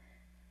men.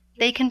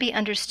 They can be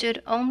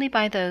understood only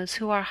by those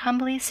who are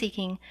humbly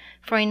seeking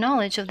for a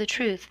knowledge of the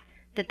truth,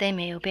 that they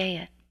may obey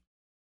it.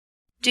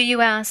 Do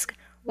you ask,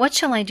 "What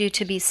shall I do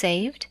to be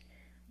saved?"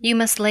 You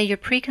must lay your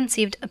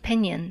preconceived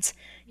opinions,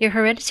 your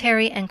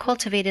hereditary and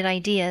cultivated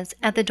ideas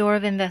at the door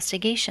of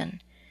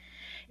investigation.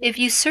 If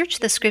you search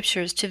the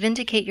Scriptures to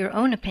vindicate your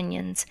own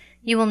opinions,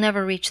 you will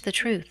never reach the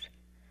truth.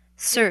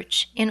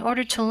 Search in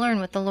order to learn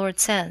what the Lord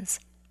says.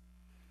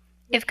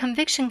 If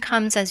conviction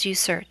comes as you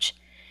search,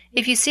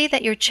 if you see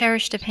that your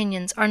cherished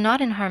opinions are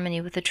not in harmony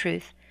with the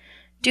truth,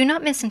 do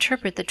not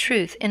misinterpret the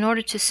truth in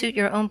order to suit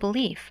your own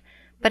belief,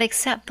 but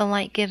accept the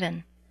light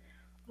given.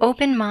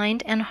 Open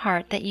mind and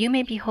heart that you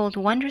may behold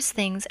wondrous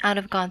things out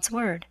of God's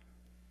Word.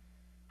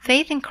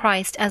 Faith in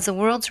Christ as the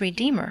world's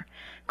Redeemer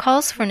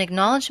calls for an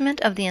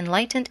acknowledgement of the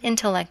enlightened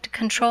intellect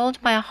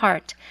controlled by a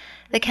heart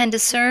that can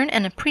discern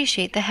and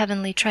appreciate the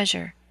heavenly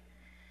treasure.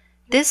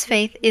 This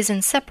faith is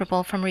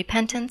inseparable from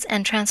repentance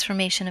and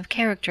transformation of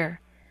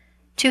character.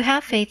 To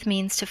have faith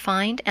means to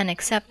find and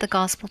accept the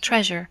gospel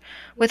treasure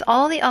with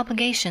all the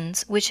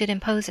obligations which it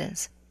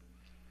imposes.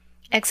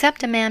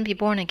 Except a man be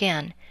born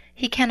again,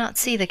 he cannot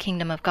see the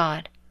kingdom of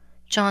God.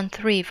 John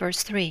 3,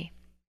 verse 3.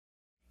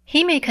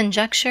 He may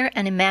conjecture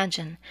and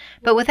imagine,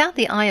 but without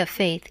the eye of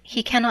faith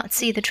he cannot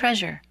see the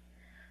treasure.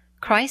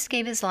 Christ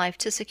gave his life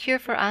to secure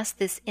for us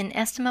this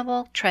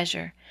inestimable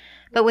treasure,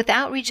 but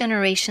without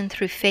regeneration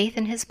through faith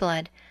in his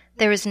blood,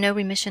 there is no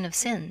remission of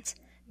sins,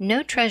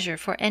 no treasure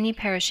for any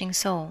perishing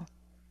soul.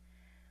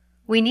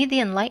 We need the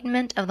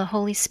enlightenment of the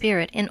Holy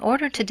Spirit in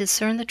order to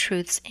discern the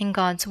truths in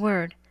God's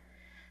Word.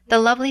 The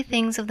lovely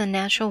things of the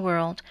natural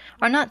world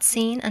are not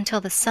seen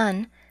until the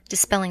sun,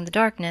 dispelling the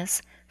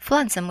darkness,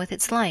 floods them with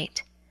its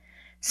light.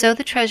 So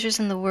the treasures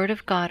in the Word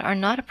of God are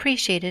not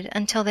appreciated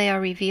until they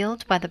are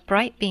revealed by the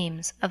bright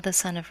beams of the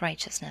Sun of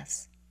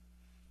Righteousness.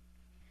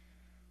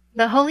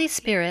 The Holy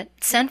Spirit,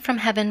 sent from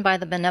heaven by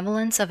the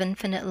benevolence of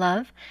infinite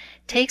love,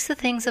 takes the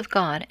things of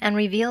God and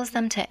reveals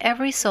them to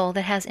every soul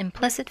that has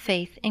implicit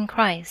faith in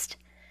Christ.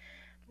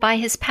 By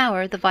his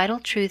power, the vital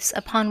truths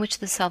upon which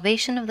the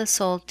salvation of the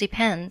soul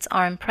depends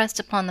are impressed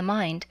upon the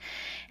mind,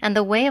 and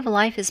the way of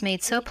life is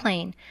made so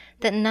plain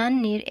that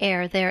none need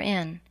err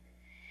therein.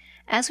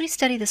 As we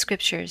study the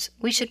Scriptures,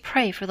 we should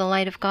pray for the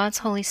light of God's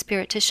Holy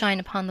Spirit to shine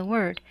upon the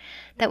Word,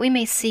 that we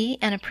may see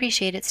and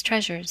appreciate its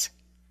treasures.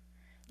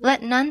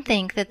 Let none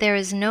think that there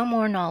is no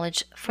more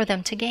knowledge for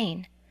them to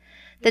gain.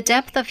 The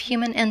depth of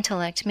human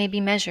intellect may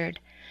be measured,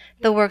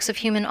 the works of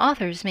human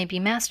authors may be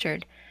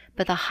mastered,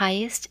 but the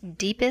highest,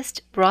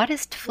 deepest,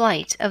 broadest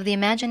flight of the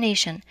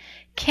imagination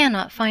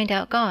cannot find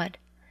out God.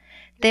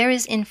 There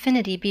is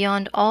infinity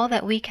beyond all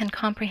that we can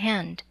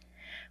comprehend.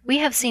 We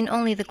have seen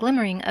only the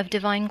glimmering of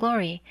divine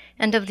glory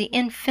and of the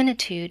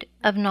infinitude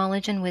of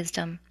knowledge and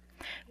wisdom.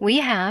 We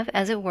have,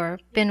 as it were,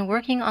 been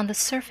working on the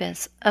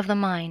surface of the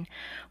mine,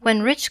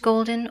 when rich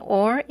golden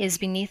ore is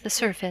beneath the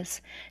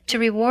surface, to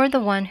reward the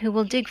one who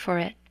will dig for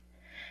it.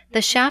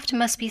 The shaft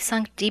must be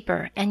sunk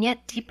deeper and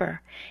yet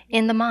deeper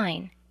in the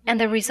mine, and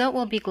the result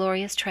will be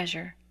glorious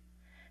treasure.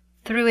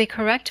 Through a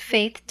correct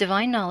faith,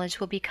 divine knowledge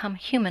will become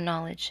human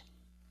knowledge.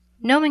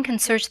 No one can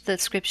search the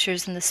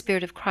Scriptures in the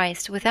Spirit of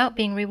Christ without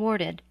being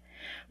rewarded.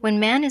 When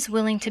man is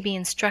willing to be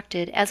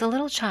instructed as a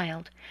little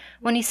child,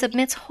 when he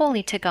submits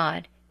wholly to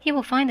God, he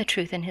will find the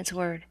truth in his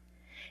Word.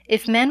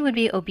 If men would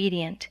be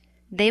obedient,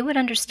 they would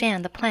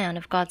understand the plan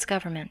of God's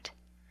government.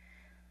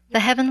 The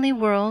heavenly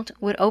world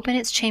would open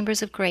its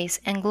chambers of grace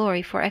and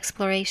glory for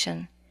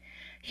exploration.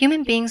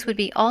 Human beings would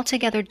be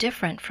altogether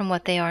different from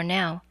what they are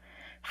now,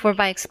 for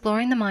by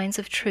exploring the mines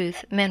of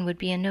truth, men would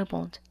be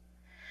ennobled.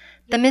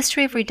 The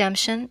mystery of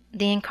redemption,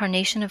 the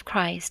incarnation of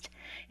Christ,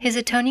 his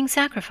atoning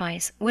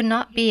sacrifice, would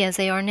not be as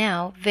they are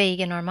now, vague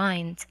in our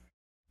minds.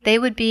 They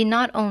would be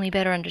not only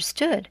better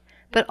understood,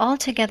 but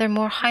altogether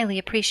more highly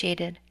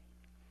appreciated.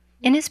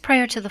 In his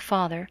prayer to the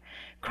Father,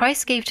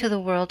 Christ gave to the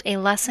world a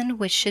lesson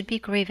which should be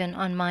graven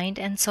on mind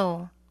and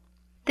soul.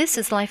 "This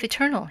is life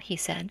eternal," he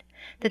said,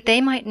 "that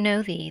they might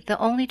know thee, the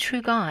only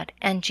true God,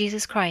 and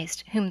Jesus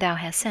Christ, whom thou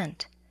hast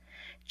sent."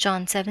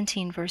 John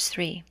 17, verse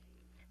 3.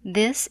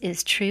 This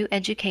is true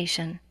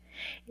education.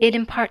 It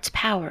imparts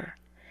power.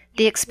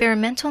 The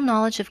experimental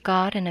knowledge of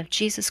God and of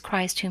Jesus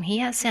Christ whom he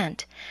has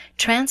sent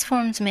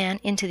transforms man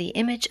into the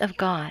image of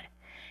God.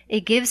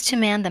 It gives to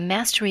man the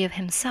mastery of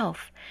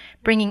himself,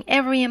 bringing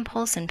every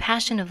impulse and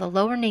passion of the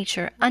lower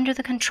nature under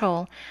the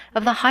control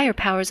of the higher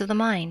powers of the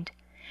mind.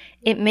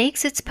 It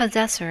makes its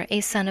possessor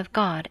a son of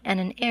God and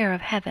an heir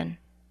of heaven.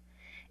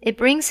 It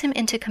brings him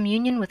into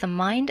communion with the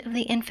mind of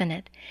the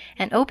infinite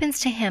and opens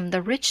to him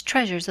the rich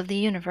treasures of the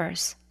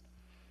universe.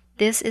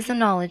 This is the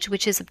knowledge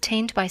which is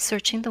obtained by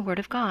searching the Word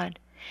of God,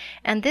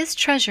 and this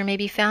treasure may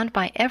be found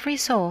by every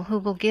soul who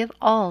will give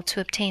all to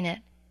obtain it.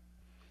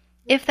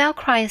 If thou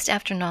criest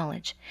after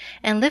knowledge,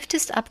 and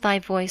liftest up thy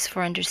voice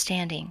for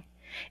understanding,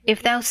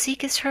 if thou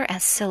seekest her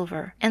as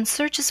silver, and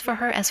searchest for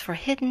her as for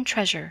hidden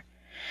treasure,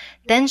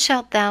 then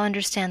shalt thou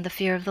understand the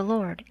fear of the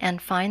Lord,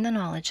 and find the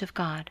knowledge of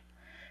God.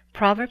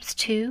 Proverbs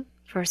 2,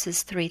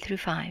 verses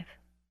 3-5.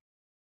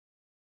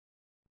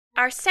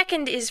 Our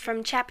second is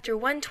from chapter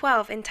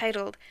 112,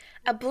 entitled,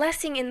 "A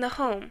Blessing in the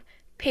Home,"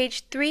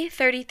 page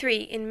 333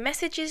 in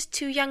Messages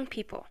to Young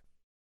People.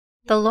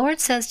 The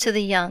Lord says to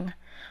the young,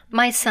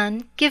 "My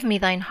son, give me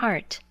thine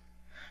heart."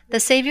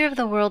 The Savior of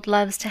the world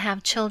loves to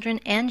have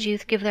children and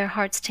youth give their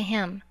hearts to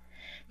him.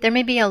 There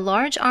may be a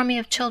large army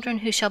of children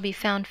who shall be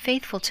found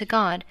faithful to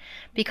God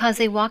because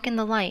they walk in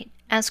the light,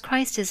 as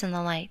Christ is in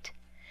the light.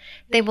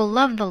 They will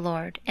love the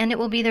Lord, and it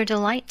will be their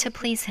delight to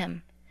please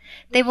him.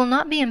 They will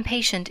not be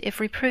impatient if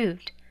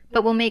reproved,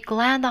 but will make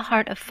glad the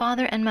heart of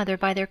father and mother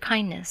by their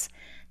kindness,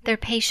 their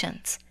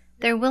patience,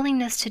 their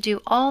willingness to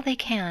do all they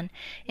can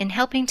in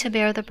helping to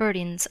bear the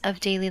burdens of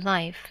daily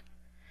life.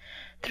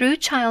 Through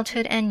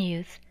childhood and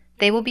youth,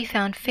 they will be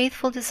found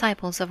faithful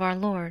disciples of our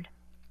Lord.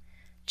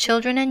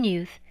 Children and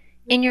youth,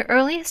 in your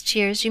earliest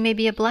years you may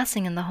be a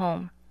blessing in the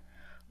home.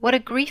 What a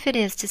grief it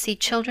is to see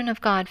children of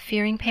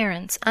God-fearing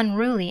parents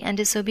unruly and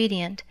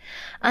disobedient,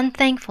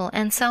 unthankful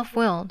and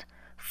self-willed,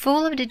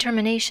 full of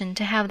determination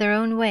to have their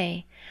own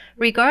way,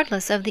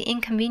 regardless of the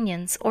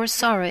inconvenience or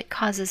sorrow it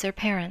causes their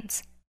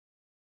parents.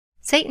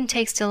 Satan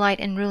takes delight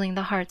in ruling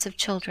the hearts of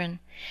children,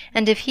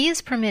 and if he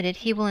is permitted,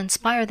 he will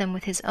inspire them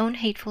with his own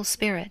hateful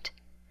spirit.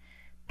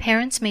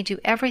 Parents may do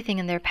everything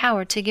in their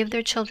power to give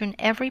their children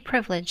every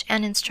privilege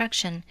and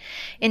instruction,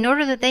 in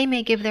order that they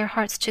may give their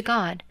hearts to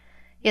God,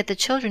 yet the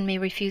children may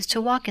refuse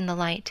to walk in the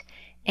light,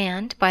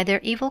 and, by their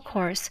evil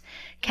course,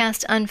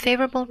 cast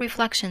unfavorable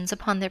reflections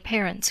upon their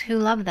parents who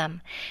love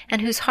them,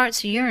 and whose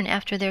hearts yearn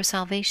after their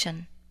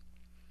salvation.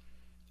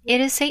 It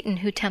is Satan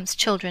who tempts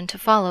children to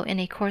follow in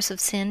a course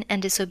of sin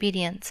and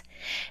disobedience,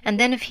 and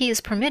then if he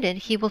is permitted,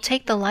 he will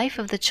take the life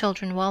of the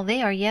children while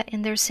they are yet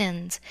in their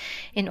sins,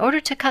 in order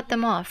to cut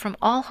them off from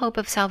all hope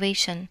of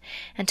salvation,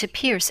 and to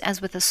pierce,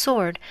 as with a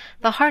sword,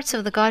 the hearts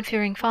of the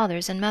God-fearing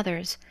fathers and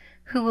mothers,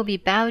 who will be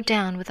bowed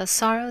down with a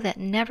sorrow that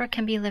never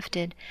can be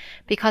lifted,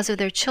 because of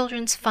their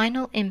children's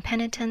final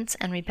impenitence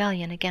and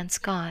rebellion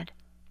against God.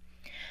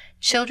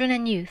 Children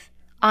and youth,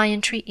 I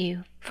entreat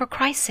you, for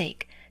Christ's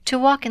sake, to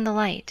walk in the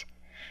light.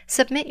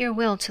 Submit your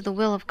will to the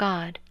will of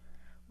God.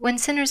 When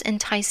sinners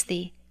entice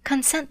thee,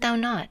 consent thou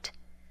not.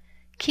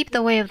 Keep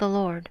the way of the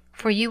Lord,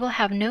 for you will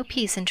have no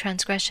peace in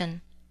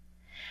transgression.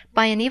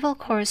 By an evil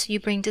course you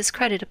bring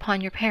discredit upon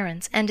your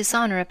parents, and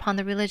dishonor upon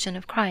the religion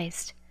of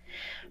Christ.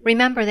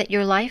 Remember that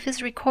your life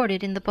is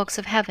recorded in the books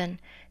of heaven,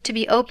 to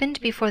be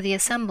opened before the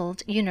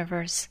assembled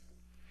universe.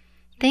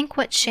 Think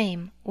what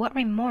shame, what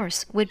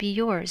remorse would be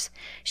yours,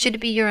 should it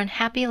be your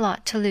unhappy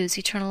lot to lose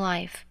eternal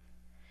life.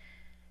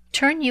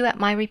 Turn you at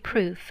my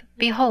reproof.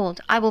 Behold,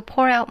 I will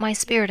pour out my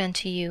spirit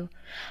unto you.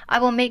 I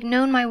will make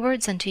known my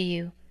words unto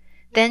you.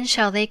 Then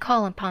shall they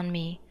call upon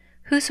me.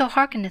 Whoso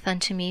hearkeneth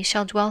unto me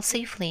shall dwell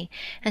safely,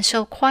 and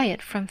shall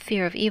quiet from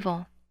fear of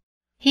evil.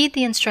 Heed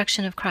the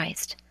instruction of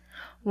Christ.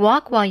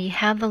 Walk while ye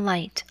have the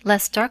light,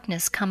 lest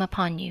darkness come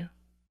upon you.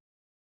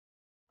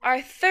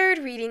 Our third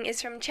reading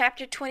is from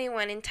chapter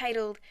 21,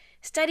 entitled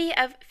Study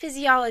of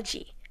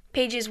Physiology,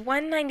 pages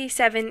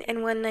 197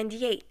 and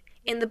 198,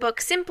 in the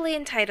book simply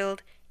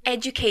entitled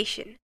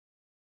Education.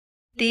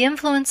 The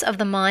influence of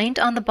the mind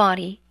on the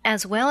body,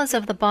 as well as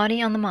of the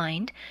body on the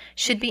mind,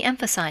 should be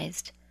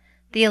emphasized.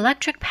 The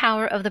electric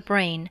power of the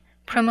brain,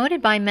 promoted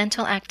by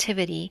mental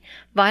activity,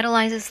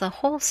 vitalizes the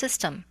whole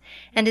system,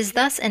 and is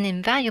thus an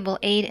invaluable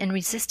aid in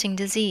resisting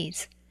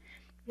disease.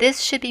 This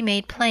should be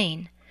made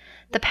plain.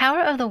 The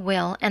power of the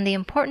will and the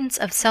importance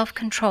of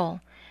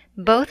self-control,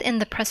 both in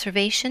the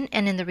preservation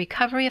and in the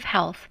recovery of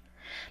health,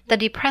 the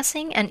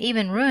depressing and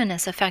even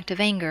ruinous effect of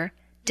anger,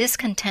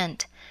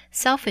 discontent,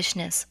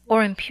 selfishness,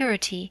 or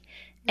impurity,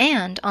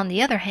 and, on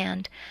the other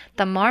hand,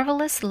 the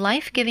marvelous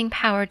life-giving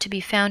power to be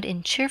found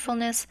in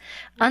cheerfulness,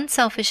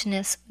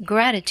 unselfishness,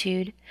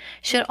 gratitude,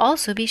 should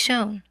also be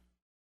shown.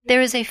 There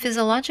is a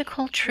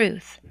physiological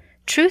truth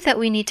that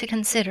we need to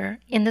consider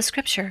in the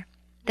Scripture,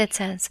 that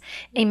says,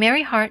 "A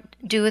merry heart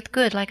doeth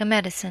good like a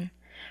medicine."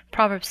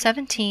 Proverbs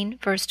 17,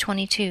 verse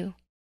 22.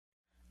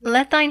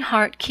 Let thine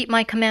heart keep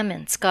my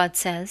commandments, God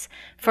says,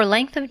 for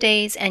length of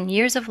days and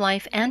years of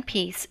life and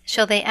peace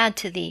shall they add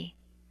to thee.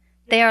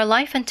 They are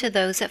life unto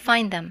those that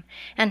find them,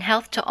 and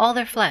health to all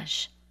their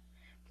flesh.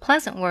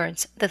 Pleasant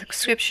words the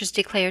Scriptures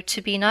declare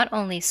to be not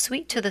only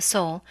sweet to the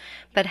soul,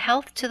 but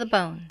health to the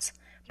bones.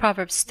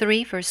 Proverbs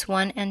 3, verse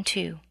 1 and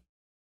 2.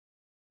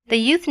 The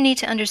youth need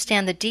to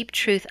understand the deep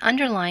truth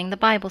underlying the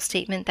Bible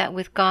statement that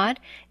with God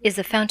is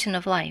the fountain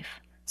of life.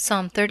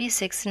 Psalm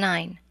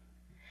 36:9.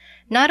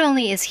 Not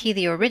only is he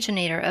the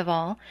originator of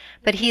all,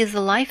 but he is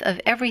the life of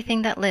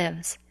everything that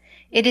lives.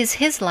 It is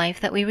his life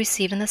that we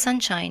receive in the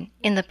sunshine,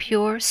 in the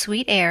pure,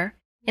 sweet air,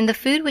 in the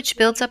food which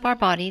builds up our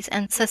bodies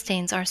and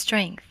sustains our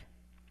strength.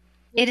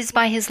 It is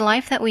by his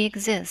life that we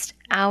exist,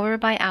 hour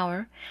by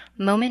hour,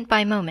 moment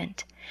by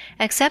moment.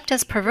 Except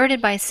as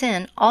perverted by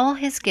sin, all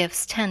his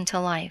gifts tend to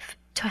life,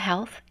 to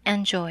health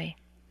and joy.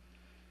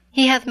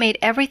 He hath made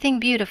everything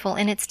beautiful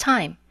in its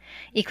time.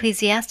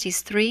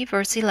 Ecclesiastes 3,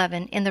 verse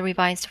 11 in the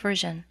Revised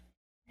Version.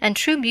 And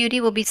true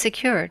beauty will be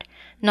secured,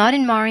 not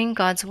in marring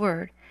God's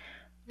word,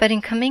 but in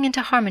coming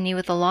into harmony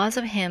with the laws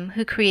of him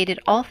who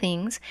created all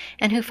things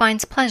and who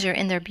finds pleasure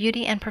in their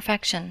beauty and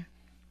perfection.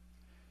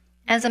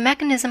 As the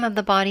mechanism of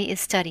the body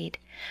is studied,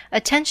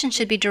 attention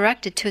should be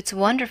directed to its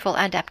wonderful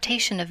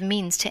adaptation of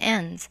means to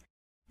ends,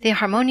 the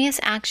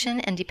harmonious action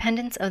and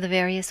dependence of the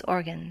various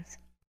organs.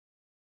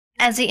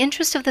 As the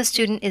interest of the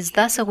student is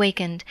thus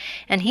awakened,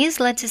 and he is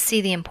led to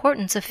see the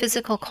importance of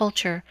physical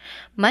culture,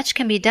 much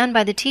can be done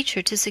by the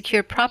teacher to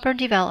secure proper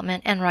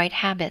development and right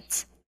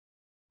habits.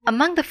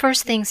 Among the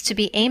first things to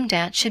be aimed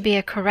at should be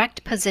a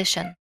correct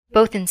position.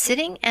 both in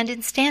sitting and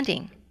in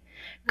standing.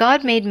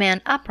 God made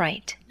man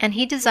upright, and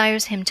he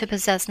desires him to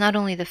possess not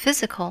only the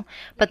physical,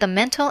 but the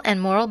mental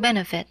and moral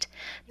benefit,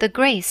 the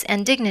grace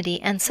and dignity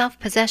and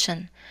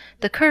self-possession,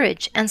 the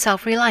courage and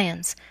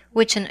self-reliance,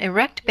 which an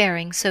erect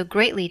bearing so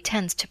greatly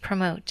tends to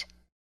promote.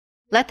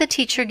 Let the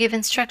teacher give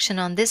instruction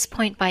on this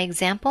point by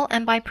example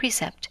and by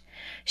precept,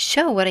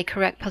 show what a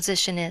correct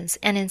position is,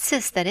 and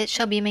insist that it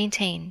shall be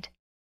maintained.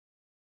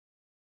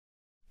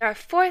 Our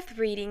fourth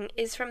reading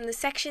is from the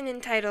section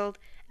entitled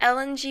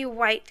Ellen G.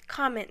 White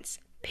Comments,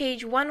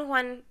 page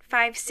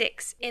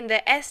 1156 in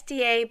the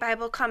SDA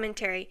Bible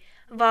Commentary,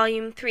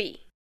 Volume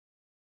 3.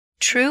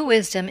 True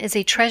wisdom is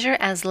a treasure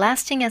as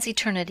lasting as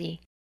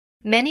eternity.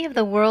 Many of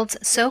the world's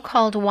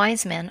so-called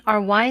wise men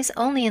are wise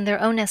only in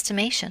their own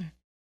estimation.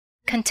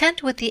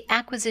 Content with the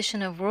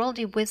acquisition of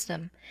worldly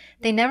wisdom,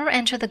 they never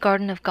enter the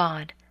garden of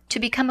God, to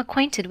become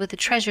acquainted with the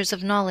treasures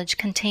of knowledge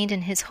contained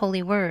in His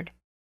holy word.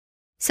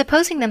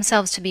 Supposing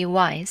themselves to be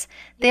wise,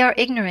 they are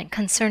ignorant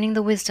concerning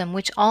the wisdom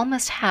which all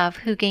must have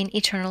who gain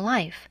eternal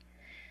life.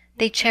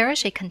 They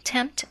cherish a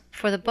contempt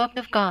for the book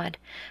of God,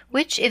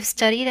 which, if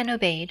studied and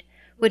obeyed,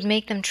 would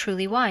make them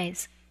truly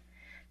wise.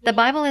 The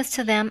Bible is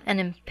to them an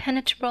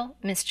impenetrable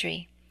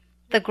mystery.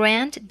 The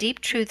grand, deep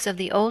truths of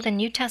the Old and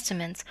New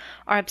Testaments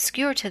are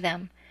obscure to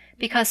them,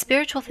 because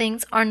spiritual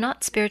things are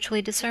not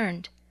spiritually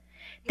discerned.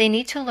 They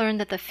need to learn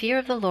that the fear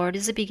of the Lord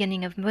is the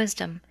beginning of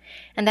wisdom,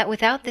 and that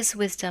without this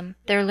wisdom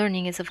their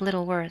learning is of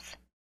little worth.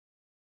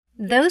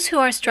 Those who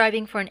are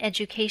striving for an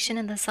education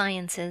in the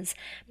sciences,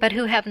 but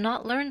who have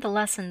not learned the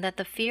lesson that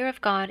the fear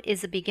of God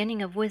is the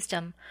beginning of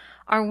wisdom,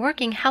 are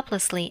working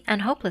helplessly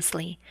and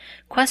hopelessly,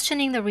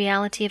 questioning the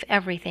reality of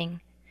everything.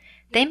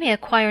 They may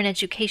acquire an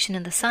education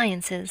in the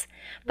sciences,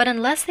 but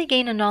unless they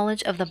gain a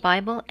knowledge of the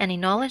Bible and a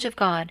knowledge of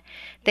God,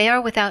 they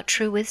are without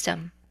true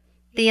wisdom.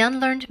 The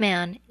unlearned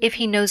man, if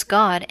he knows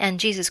God and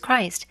Jesus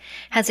Christ,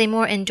 has a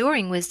more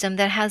enduring wisdom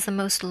than has the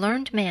most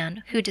learned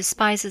man who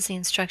despises the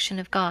instruction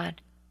of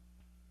God.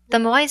 The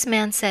wise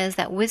man says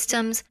that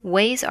wisdom's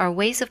ways are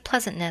ways of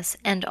pleasantness,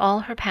 and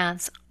all her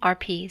paths are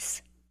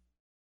peace.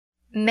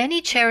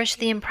 Many cherish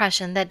the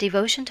impression that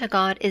devotion to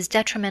God is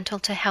detrimental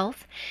to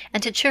health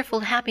and to cheerful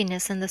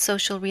happiness in the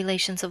social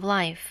relations of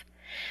life.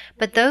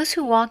 But those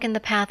who walk in the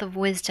path of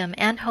wisdom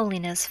and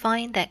holiness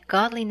find that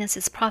godliness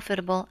is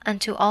profitable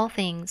unto all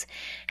things,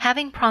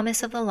 having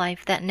promise of the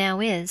life that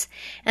now is,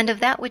 and of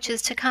that which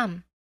is to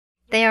come.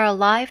 They are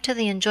alive to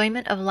the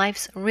enjoyment of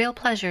life's real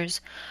pleasures,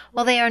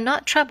 while they are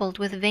not troubled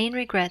with vain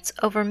regrets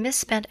over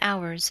misspent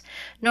hours,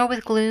 nor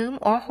with gloom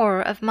or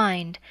horror of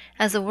mind,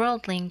 as the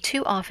worldling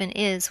too often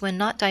is when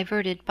not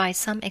diverted by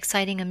some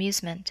exciting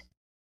amusement.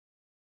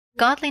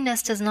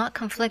 Godliness does not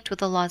conflict with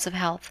the laws of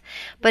health,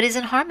 but is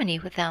in harmony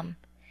with them.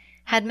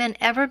 Had men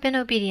ever been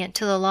obedient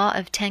to the law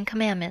of 10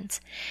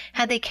 commandments,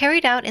 had they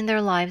carried out in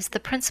their lives the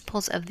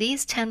principles of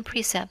these 10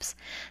 precepts,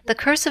 the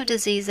curse of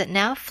disease that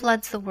now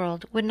floods the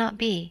world would not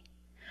be.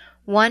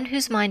 One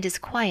whose mind is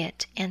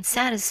quiet and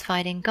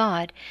satisfied in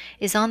God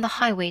is on the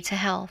highway to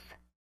health.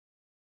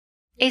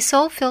 A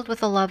soul filled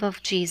with the love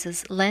of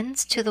Jesus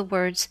lends to the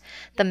words,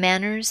 the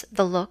manners,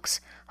 the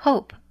looks,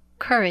 hope,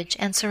 courage,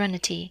 and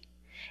serenity.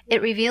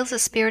 It reveals the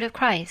Spirit of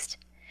Christ.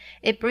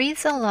 It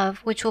breathes a love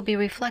which will be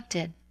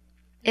reflected.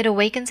 It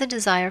awakens a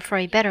desire for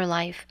a better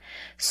life.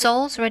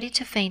 Souls ready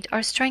to faint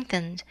are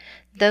strengthened.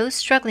 Those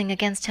struggling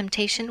against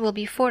temptation will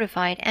be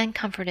fortified and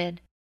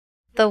comforted.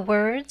 The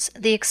words,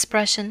 the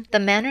expression, the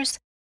manners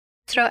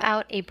throw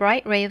out a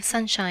bright ray of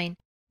sunshine,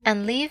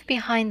 and leave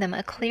behind them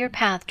a clear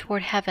path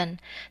toward heaven,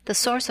 the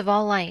source of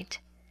all light.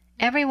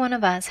 Every one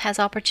of us has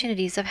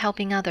opportunities of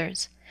helping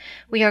others.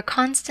 We are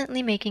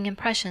constantly making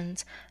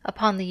impressions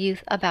upon the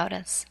youth about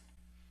us.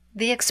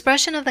 The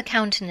expression of the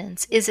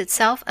countenance is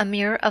itself a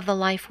mirror of the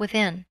life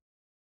within.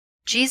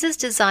 Jesus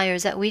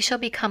desires that we shall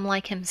become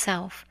like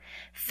Himself,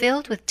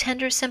 filled with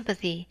tender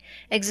sympathy,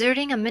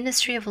 exerting a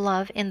ministry of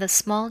love in the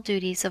small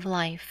duties of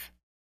life.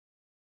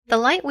 The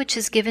light which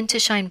is given to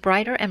shine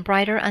brighter and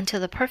brighter until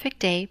the perfect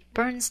day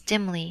burns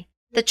dimly.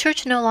 The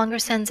Church no longer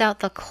sends out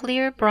the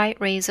clear, bright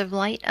rays of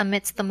light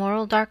amidst the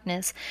moral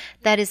darkness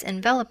that is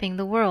enveloping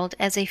the world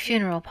as a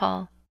funeral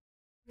pall.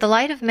 The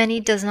light of many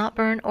does not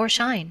burn or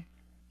shine.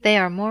 They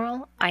are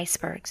moral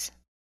icebergs.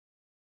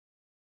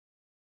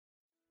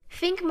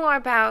 Think more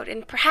about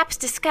and perhaps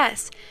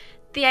discuss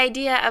the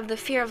idea of the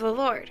fear of the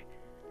Lord.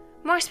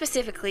 More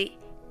specifically,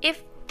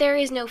 if there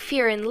is no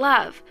fear in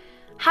love,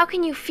 how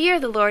can you fear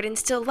the Lord and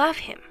still love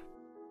Him?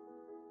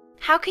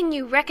 How can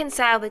you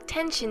reconcile the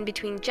tension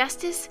between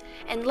justice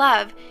and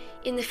love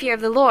in the fear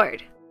of the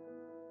Lord?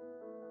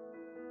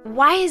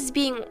 Why is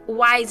being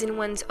wise in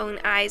one's own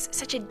eyes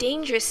such a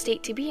dangerous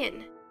state to be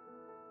in?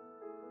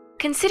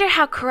 Consider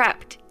how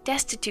corrupt,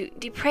 destitute,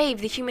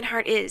 depraved the human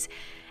heart is,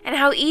 and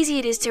how easy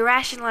it is to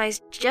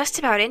rationalize just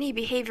about any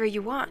behavior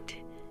you want.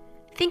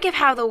 Think of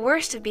how the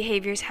worst of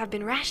behaviors have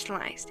been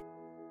rationalized.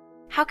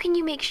 How can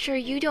you make sure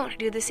you don't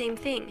do the same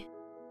thing?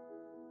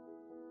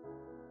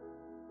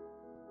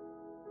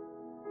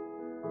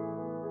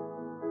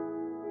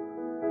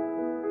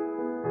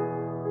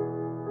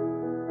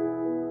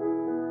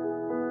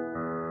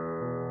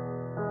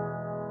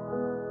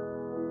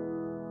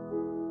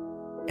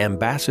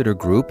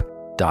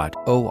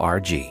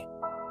 ambassadorgroup.org.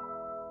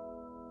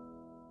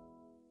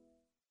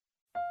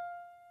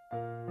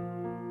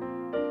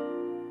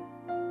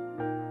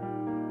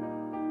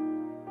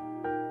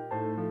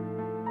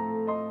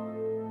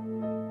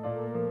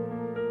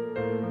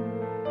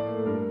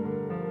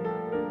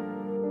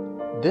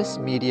 This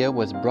media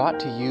was brought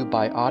to you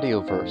by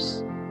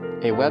Audioverse,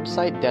 a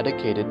website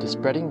dedicated to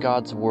spreading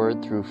God's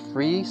Word through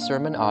free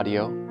sermon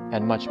audio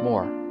and much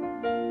more.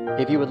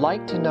 If you would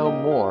like to know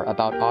more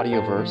about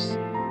Audioverse,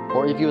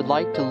 or if you would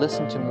like to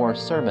listen to more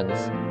sermons,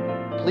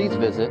 please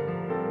visit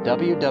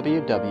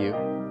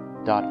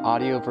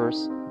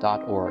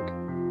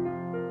www.audioverse.org.